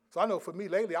 So I know for me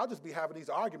lately, I'll just be having these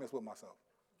arguments with myself.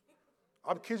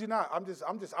 I kid you not,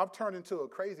 I've turned into a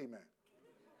crazy man.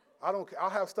 I'll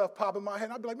have stuff pop in my head,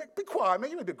 and I'll be like, man, be quiet, man.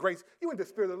 You in the grace, you in the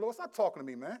Spirit of the Lord. Stop talking to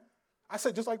me, man. I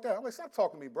said just like that. I'm like, stop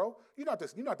talking to me, bro. You're not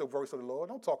the voice of the Lord.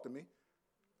 Don't talk to me.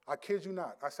 I kid you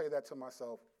not. I say that to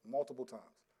myself multiple times.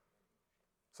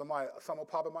 Someone will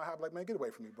pop in my head, like, man, get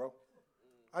away from me, bro.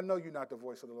 I know you're not the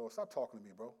voice of the Lord. Stop talking to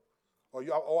me, bro.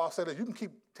 Or I'll say that you can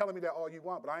keep telling me that all you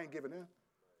want, but I ain't giving in.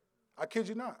 I kid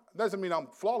you not. Doesn't mean I'm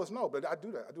flawless, no, but I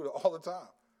do that. I do it all the time.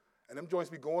 And them joints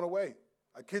be going away.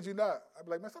 I kid you not. I'd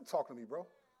be like, man, stop talking to me, bro.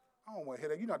 I don't want to hear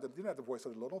that. You're not the voice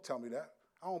of the Lord. Don't tell me that.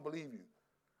 I don't believe you.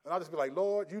 And I'll just be like,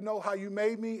 Lord, you know how you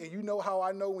made me, and you know how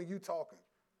I know when you talking.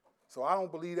 So I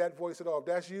don't believe that voice at all. If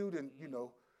that's you, then,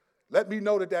 let me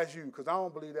know that that's you, because I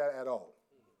don't believe that at all.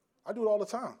 I do it all the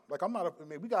time. Like,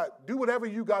 we got to do whatever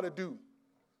you got to do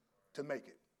to make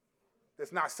it.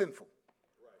 That's not sinful.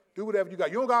 Do whatever you got.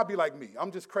 You don't got to be like me.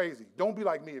 I'm just crazy. Don't be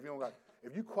like me if you don't got.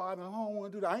 If you quiet and I don't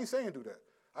want to do that, I ain't saying do that.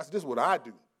 I said, this is what I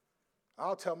do.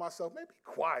 I'll tell myself, man, be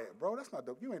quiet, bro.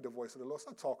 You ain't the voice of the Lord.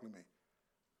 Stop talking to me.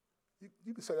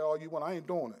 You can say that all you want. I ain't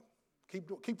doing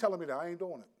it. Keep telling me that. I ain't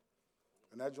doing it.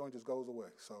 And that joint just goes away.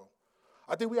 So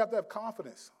I think we have to have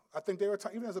confidence. I think there are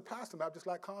times, even as a pastor, I just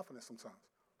lack confidence sometimes.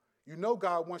 You know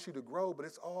God wants you to grow, but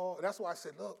that's why I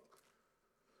said, look,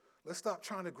 let's stop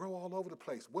trying to grow all over the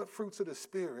place. What fruits of the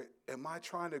Spirit am I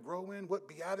trying to grow in? What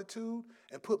beatitude?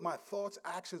 And put my thoughts,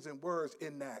 actions, and words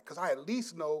in that. Because I at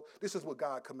least know this is what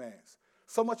God commands.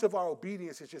 So much of our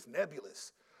obedience is just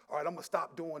nebulous. All right, I'm going to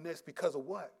stop doing this because of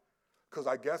what? Because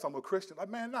I guess I'm a Christian. Like,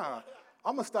 man, nah.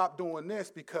 I'm going to stop doing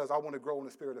this because I want to grow in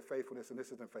the spirit of faithfulness, and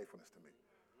this isn't faithfulness to me.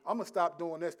 I'm going to stop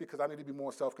doing this because I need to be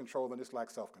more self-controlled, and this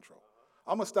lacks self-control.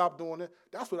 I'm going to stop doing it.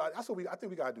 I think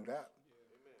we got to do that.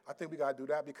 I think we got to do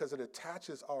that because it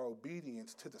attaches our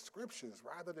obedience to the scriptures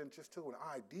rather than just to an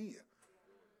idea.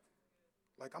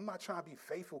 Like, I'm not trying to be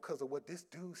faithful because of what this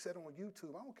dude said on YouTube.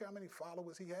 I don't care how many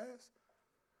followers he has.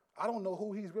 I don't know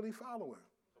who he's really following.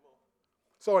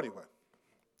 So anyway,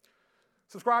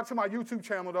 subscribe to my YouTube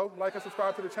channel, though. Like and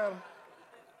subscribe to the channel.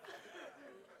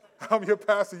 I'm your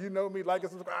pastor. You know me. Like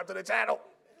and subscribe to the channel.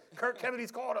 Curt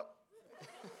Kennedy's Corner.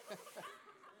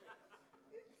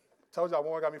 Told y'all,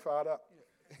 Warren got me fired up.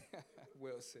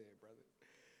 Well said,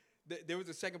 brother. There was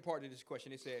a second part to this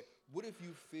question. They said, what if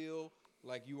you feel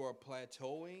like you are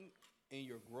plateauing in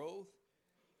your growth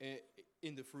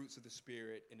in the fruits of the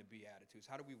Spirit and the Beatitudes?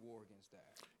 How do we war against that?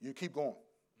 You keep going.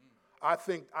 I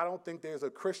don't think there's a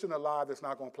Christian alive that's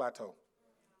not going to plateau.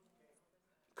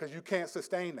 Because you can't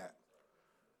sustain that.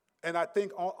 And I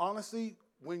think, honestly,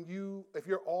 if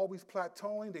you're always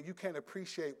plateauing, then you can't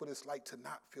appreciate what it's like to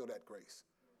not feel that grace.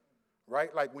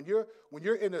 Right? Like when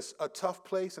you're in a tough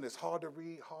place and it's hard to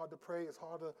read, hard to pray,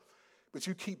 but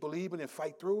you keep believing and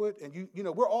fight through it. And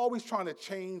we're always trying to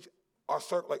change our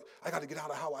circle. Like, I got to get out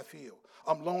of how I feel.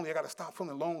 I'm lonely. I got to stop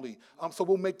feeling lonely. So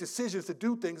we'll make decisions to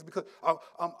do things because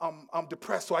I'm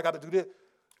depressed, so I got to do this.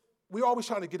 We're always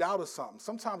trying to get out of something.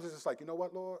 Sometimes it's just like, you know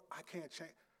what, Lord? I can't change.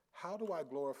 How do I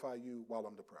glorify you while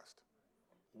I'm depressed?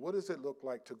 What does it look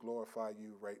like to glorify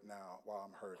you right now while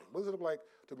I'm hurting? What does it look like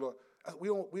to glorify?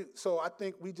 So I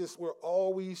think we're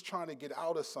always trying to get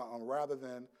out of something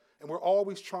and we're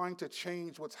always trying to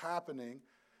change what's happening.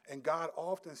 And God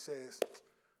often says,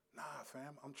 nah,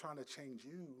 fam, I'm trying to change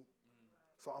you.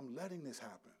 So I'm letting this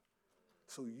happen.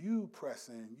 So you press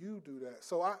in, you do that.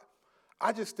 So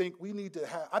I just think we need to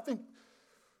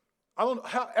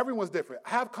everyone's different.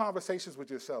 Have conversations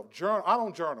with yourself. Journal. I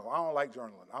don't journal. I don't like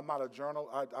journaling. I'm not a journal.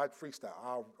 I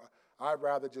freestyle. I'd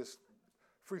rather just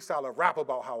freestyle a rap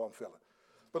about how I'm feeling.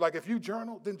 But like if you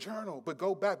journal, then journal. But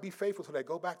go back, be faithful to that.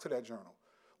 Go back to that journal.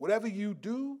 Whatever you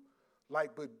do,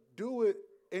 but do it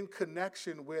in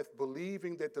connection with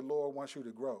believing that the Lord wants you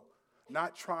to grow.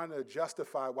 Not trying to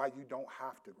justify why you don't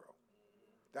have to grow.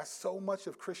 That's so much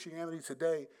of Christianity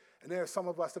today. And there are some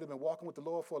of us that have been walking with the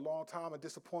Lord for a long time and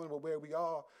disappointed with where we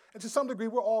are. And to some degree,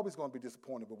 we're always going to be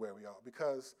disappointed with where we are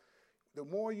because the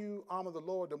more you honor the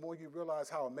Lord, the more you realize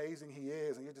how amazing he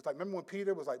is. And you're just like, remember when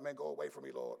Peter was like, man, go away from me,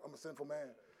 Lord. I'm a sinful man.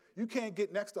 You can't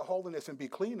get next to holiness and be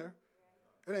cleaner.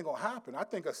 It ain't going to happen. I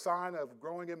think a sign of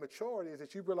growing in maturity is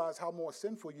that you realize how more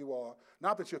sinful you are,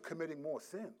 not that you're committing more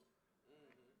sin.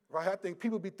 Right? I think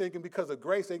people be thinking because of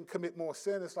grace they can commit more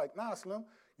sin. It's like, nah, Slim,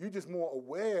 you're just more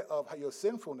aware of your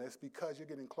sinfulness because you're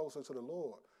getting closer to the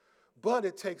Lord. But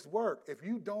it takes work. If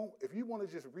you want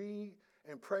to just read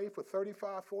and pray for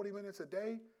 35, 40 minutes a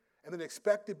day and then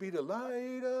expect to be the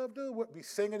light of the world, be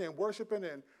singing and worshiping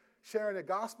and sharing the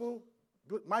gospel?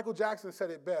 Michael Jackson said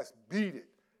it best, beat it.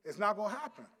 It's not going to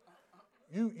happen.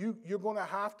 You're going to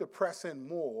have to press in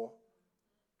more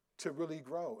to really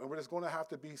grow. And there's going to have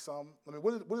to be some,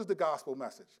 what is the gospel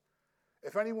message?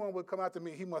 If anyone would come after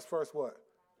me, he must first what?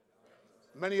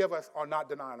 Many of us are not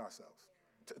denying ourselves.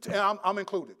 And I'm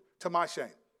included, to my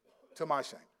shame. To my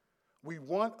shame. We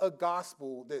want a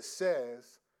gospel that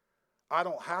says, I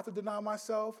don't have to deny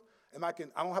myself, and I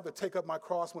don't have to take up my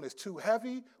cross when it's too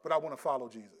heavy, but I want to follow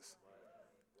Jesus.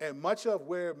 And much of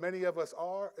where many of us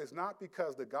are is not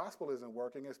because the gospel isn't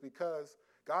working, it's because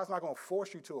God's not going to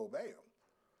force you to obey him.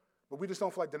 But we just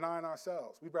don't feel like denying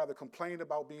ourselves. We'd rather complain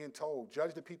about being told,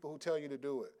 judge the people who tell you to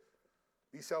do it,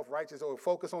 be self-righteous, or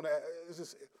focus on that. It's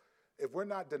just, if we're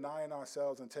not denying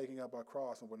ourselves and taking up our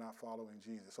cross and we're not following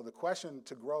Jesus. So the question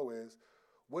to grow is,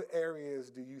 what areas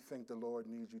do you think the Lord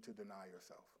needs you to deny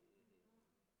yourself?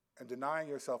 And denying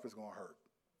yourself is going to hurt.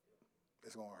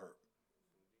 It's going to hurt.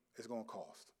 It's going to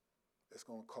cost. It's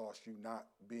going to cost you not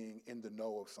being in the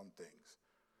know of some things,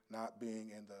 not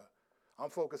being in the, I'm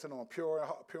focusing on pure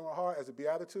in heart as a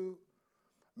beatitude.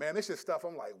 Man, this is stuff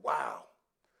I'm like, wow.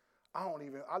 I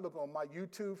look on my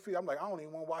YouTube feed, I'm like, I don't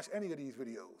even want to watch any of these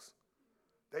videos.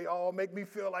 They all make me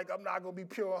feel like I'm not going to be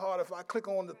pure in heart if I click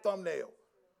on the thumbnail.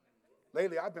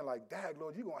 Lately, I've been like, Dad,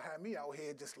 Lord, you're going to have me out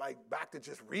here just like back to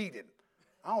just reading.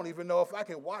 I don't even know if I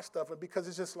can watch stuff because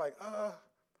it's just like,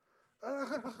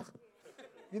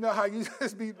 You know how you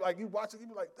just be like, you watch it, you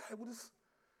be like, Dad, what is,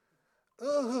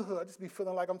 I just be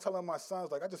feeling like I'm telling my sons,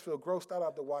 like, I just feel grossed out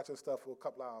after watching stuff for a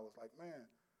couple of hours. Like, man.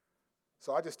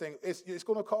 So I just think it's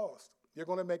going to cost. You're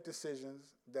going to make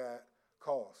decisions that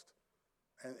cost.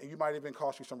 And you might even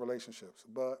cost you some relationships.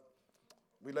 But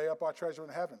we lay up our treasure in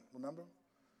heaven, remember?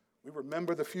 We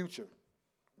remember the future.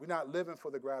 We're not living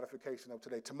for the gratification of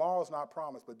today. Tomorrow's not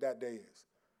promised, but that day is.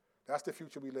 That's the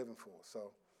future we're living for.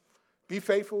 So be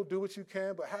faithful, do what you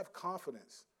can, but have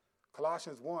confidence.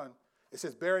 Colossians 1, it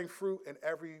says bearing fruit in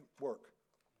every work.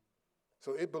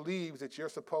 So it believes that you're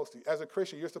supposed to, as a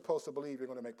Christian, you're supposed to believe you're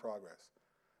going to make progress.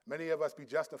 Many of us be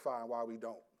justifying why we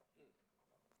don't.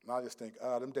 And I just think,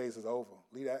 them days is over.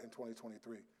 Leave that in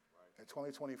 2023. In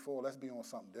 2024, let's be on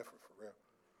something different for real.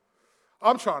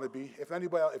 I'm trying to be. If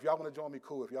y'all want to join me,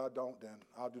 cool. If y'all don't, then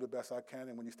I'll do the best I can.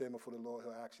 And when you stand before the Lord,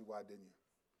 he'll ask you, why didn't you?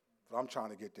 But I'm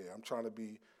trying to get there. I'm trying to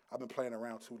be, I've been playing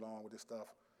around too long with this stuff.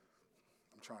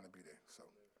 I'm trying to be there. So.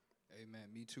 Amen.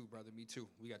 Me too, brother. Me too.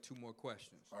 We got two more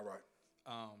questions. All right.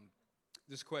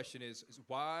 This question is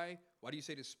why do you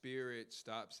say the Spirit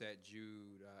stops at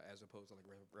Jude as opposed to like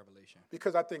Revelation?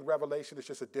 Because I think Revelation is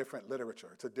just a different literature.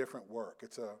 It's a different work.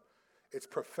 It's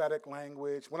prophetic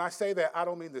language. When I say that, I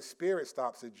don't mean the Spirit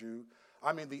stops at Jude.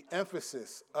 I mean the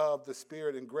emphasis of the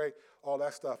Spirit and grace, all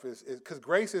that stuff is because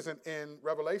grace isn't in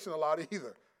Revelation a lot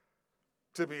either.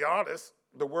 To be honest,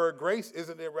 the word grace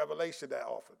isn't in Revelation that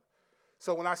often.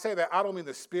 So when I say that, I don't mean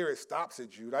the Spirit stops at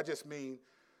Jude. I just mean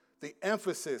the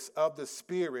emphasis of the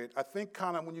Spirit. I think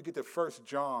kind of when you get to 1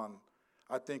 John,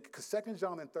 I think, because 2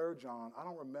 John and 3 John, I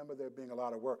don't remember there being a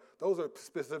lot of work. Those are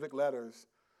specific letters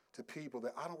to people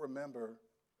that I don't remember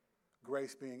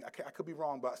grace being, I could be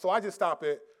wrong, but so I just stop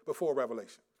it before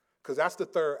Revelation, because that's the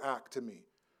third act to me.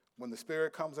 When the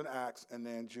Spirit comes and acts, and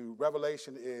then Jude.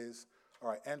 Revelation is, all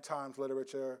right, end times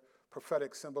literature,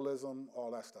 prophetic symbolism, all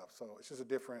that stuff. So it's just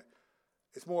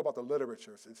it's more about the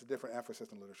literature. So it's a different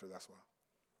emphasis in literature, that's why.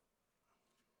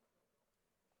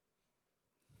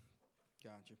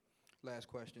 Gotcha. Last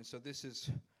question. So this is,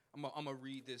 I'm going to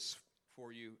read this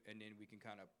for you, and then we can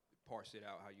kind of parse it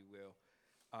out how you will.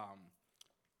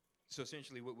 So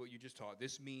essentially what you just taught,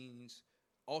 this means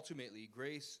ultimately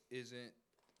grace isn't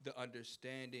the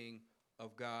understanding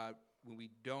of God when we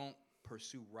don't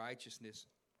pursue righteousness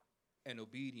and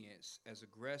obedience as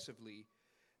aggressively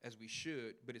as we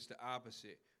should, but it's the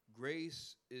opposite.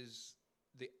 Grace is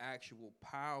the actual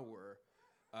power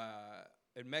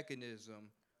and mechanism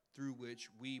through which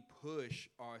we push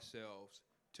ourselves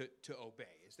to obey.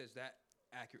 Is that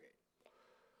accurate?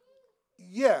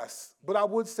 Yes, but I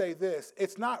would say this.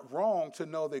 It's not wrong to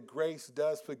know that grace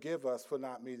does forgive us for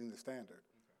not meeting the standard.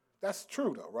 That's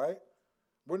true, though, right?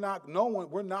 We're not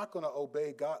going to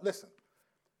obey God. Listen.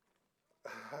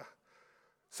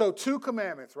 So 2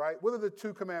 commandments, right? What are the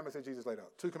 2 commandments that Jesus laid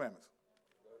out? 2 commandments.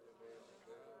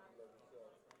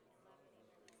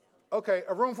 Okay,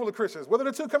 a room full of Christians. What are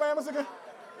the 2 commandments again?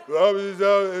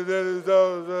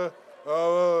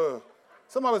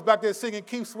 Some of us back there singing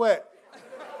Keep Sweat.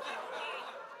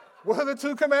 What are the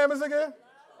 2 commandments again?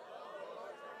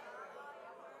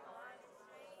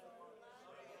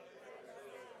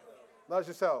 Loves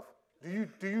yourself. Do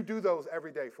you do those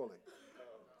every day fully?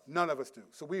 None of us do.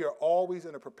 So we are always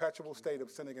in a perpetual state of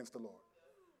sin against the Lord,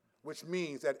 which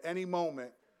means at any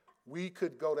moment we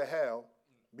could go to hell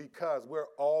because we're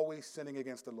always sinning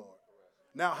against the Lord.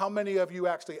 Now, how many of you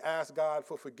actually ask God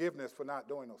for forgiveness for not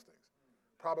doing those things?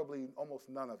 Probably almost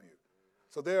none of you.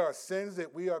 So there are sins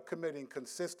that we are committing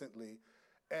consistently,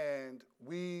 and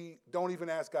we don't even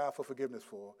ask God for forgiveness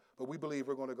for, but we believe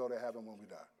we're going to go to heaven when we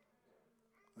die.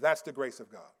 That's the grace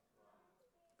of God.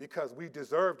 Because we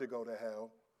deserve to go to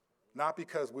hell, not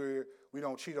because we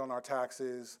don't cheat on our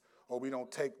taxes or we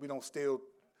don't steal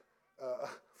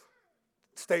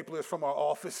staplers from our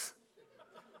office.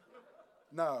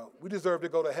 No, we deserve to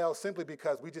go to hell simply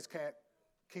because we just can't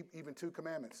keep even 2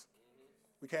 commandments.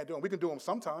 We can't do them. We can do them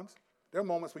sometimes. There are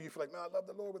moments where you feel like, man, I love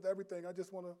the Lord with everything. I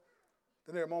just want to.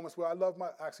 Then there are moments where I love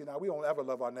we don't ever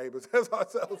love our neighbors as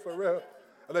ourselves for real.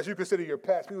 Unless you consider your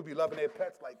pets. People be loving their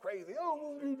pets like crazy.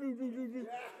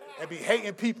 And be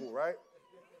hating people, right?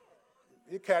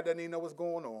 Your cat doesn't even know what's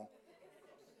going on.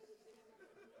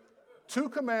 2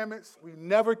 commandments we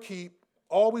never keep,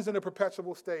 always in a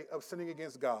perpetual state of sinning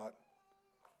against God.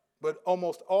 But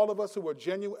almost all of us who are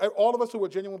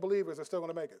genuine believers are still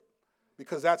going to make it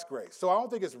because that's grace. So I don't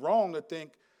think it's wrong to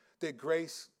think that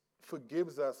grace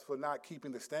forgives us for not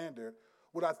keeping the standard.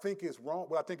 What I think is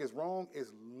wrong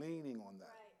is leaning on that.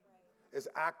 Is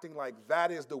acting like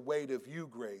that is the way to view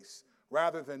grace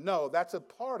rather than, no, that's a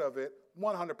part of it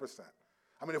 100%.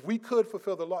 I mean, if we could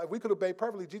fulfill the law, if we could obey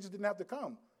perfectly, Jesus didn't have to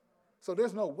come. So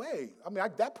there's no way. I mean,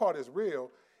 that part is real.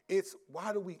 It's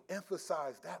why do we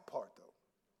emphasize that part, though?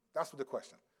 That's the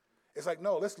question. It's like,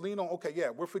 no, let's lean on, okay,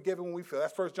 yeah, we're forgiven when we fail.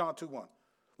 That's 1 John 2:1.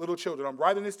 Little children, I'm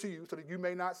writing this to you so that you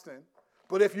may not sin.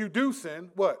 But if you do sin,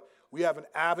 what? We have an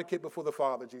advocate before the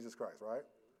Father, Jesus Christ, right?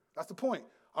 That's the point.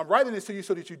 I'm writing this to you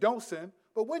so that you don't sin,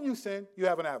 but when you sin, you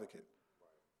have an advocate.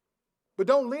 But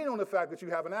don't lean on the fact that you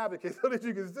have an advocate so that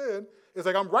you can sin. It's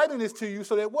like I'm writing this to you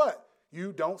so that what?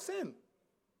 You don't sin,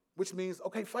 which means,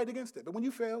 okay, fight against it. But when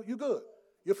you fail, you're good.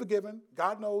 You're forgiven.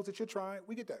 God knows that you're trying.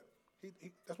 We get that.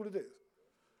 That's what it is.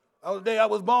 Oh, the day I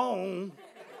was born.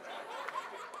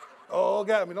 Oh,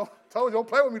 God, told you, don't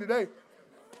play with me today.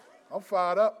 I'm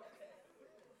fired up.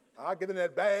 I'll get in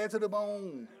that bad to the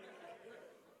bone.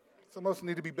 Some of us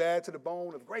need to be bad to the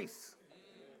bone of grace.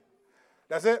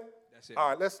 That's it? That's it. All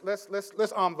right,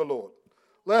 let's honor the Lord.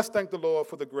 Let's thank the Lord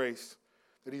for the grace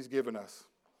that he's given us.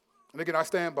 And again, I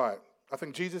stand by it. I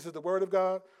think Jesus is the word of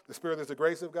God, the Spirit is the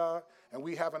grace of God, and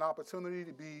we have an opportunity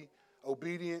to be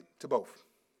obedient to both.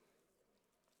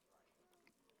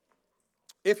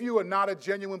 If you are not a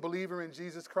genuine believer in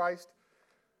Jesus Christ,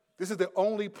 this is the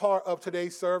only part of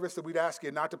today's service that we'd ask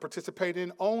you not to participate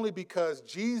in, only because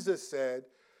Jesus said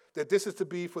that this is to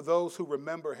be for those who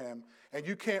remember him. And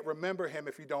you can't remember him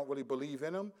if you don't really believe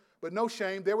in him. But no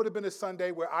shame. There would have been a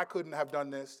Sunday where I couldn't have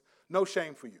done this. No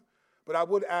shame for you. But I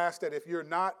would ask that if you're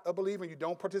not a believer and you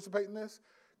don't participate in this,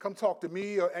 come talk to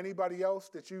me or anybody else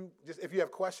that if you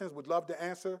have questions, would love to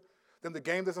answer. Then the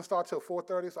game doesn't start till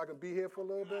 4:30, so I can be here for a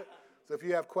little bit. So if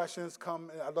you have questions, come,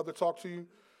 and I'd love to talk to you.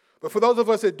 But for those of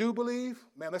us that do believe,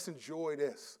 man, let's enjoy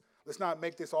this. Let's not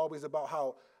make this always about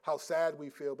how sad we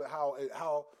feel, but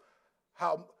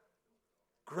how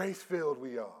grace-filled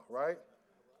we are, right?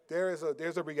 There's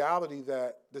a reality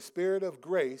that the Spirit of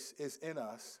grace is in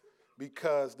us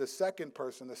because the second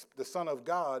person, the Son of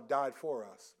God, died for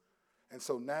us. And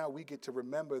so now we get to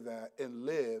remember that and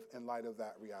live in light of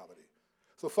that reality.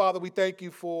 So, Father, we thank you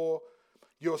for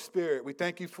your Spirit. We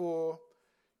thank you for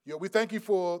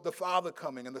the Father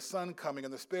coming and the Son coming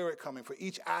and the Spirit coming for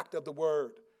each act of the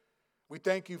Word. We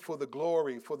thank you for the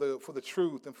glory, for the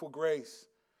truth, and for grace.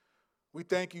 We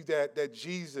thank you that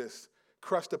Jesus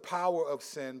crushed the power of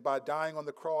sin by dying on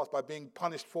the cross, by being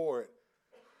punished for it,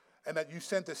 and that you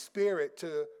sent the Spirit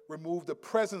to remove the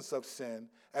presence of sin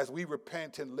as we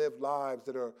repent and live lives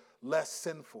that are less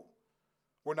sinful.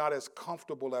 We're not as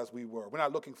comfortable as we were. We're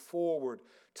not looking forward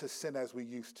to sin as we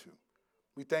used to.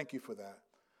 We thank you for that.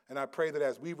 And I pray that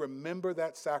as we remember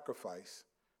that sacrifice,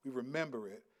 we remember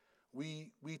it, we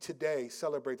today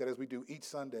celebrate that as we do each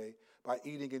Sunday by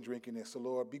eating and drinking this. So,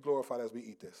 Lord, be glorified as we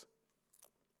eat this.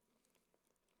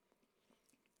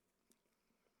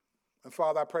 And,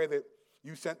 Father, I pray that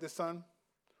you sent the Son.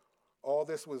 All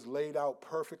this was laid out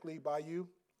perfectly by you.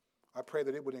 I pray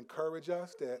that it would encourage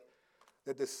us that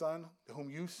the Son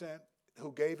whom you sent,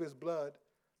 who gave his blood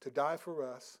to die for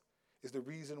us, is the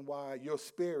reason why your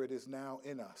Spirit is now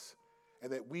in us.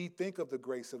 And that we think of the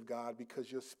grace of God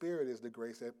because your Spirit is the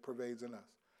grace that pervades in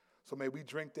us. So may we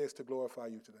drink this to glorify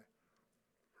you today.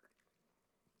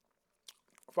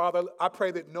 Father, I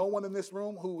pray that no one in this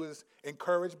room who is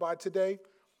encouraged by today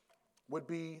would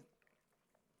be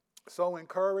so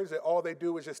encouraged that all they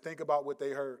do is just think about what they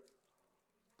heard.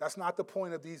 That's not the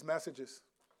point of these messages,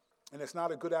 and it's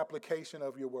not a good application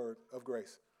of your word of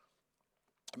grace.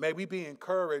 May we be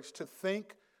encouraged to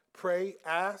think, pray,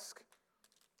 ask,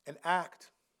 and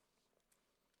act.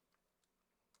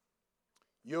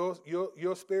 Your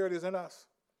spirit is in us,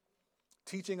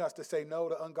 teaching us to say no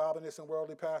to ungodliness and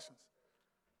worldly passions.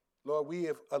 Lord, we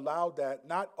have allowed that,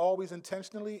 not always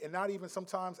intentionally and not even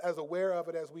sometimes as aware of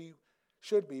it as we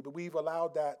should be, but we've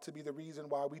allowed that to be the reason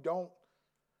why we don't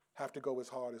have to go as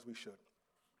hard as we should.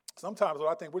 Sometimes,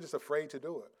 Lord, I think we're just afraid to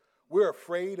do it. We're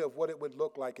afraid of what it would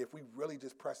look like if we really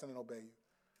just press in and obey you.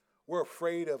 We're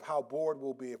afraid of how bored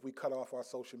we'll be if we cut off our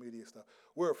social media stuff.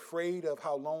 We're afraid of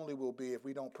how lonely we'll be if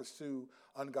we don't pursue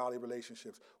ungodly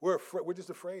relationships. We're just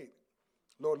afraid.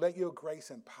 Lord, let your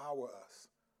grace empower us.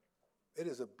 It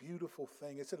is a beautiful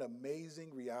thing. It's an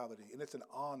amazing reality, and it's an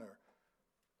honor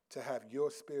to have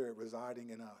your spirit residing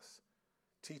in us,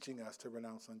 teaching us to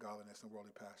renounce ungodliness and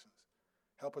worldly passions.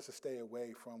 Help us to stay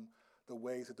away from the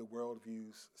ways that the world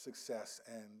views success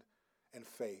and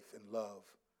faith and love,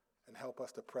 and help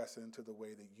us to press into the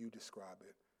way that you describe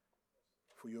it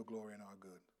for your glory and our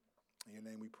good. In your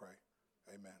name we pray.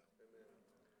 Amen.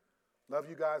 Love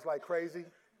you guys like crazy,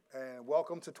 and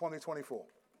welcome to 2024.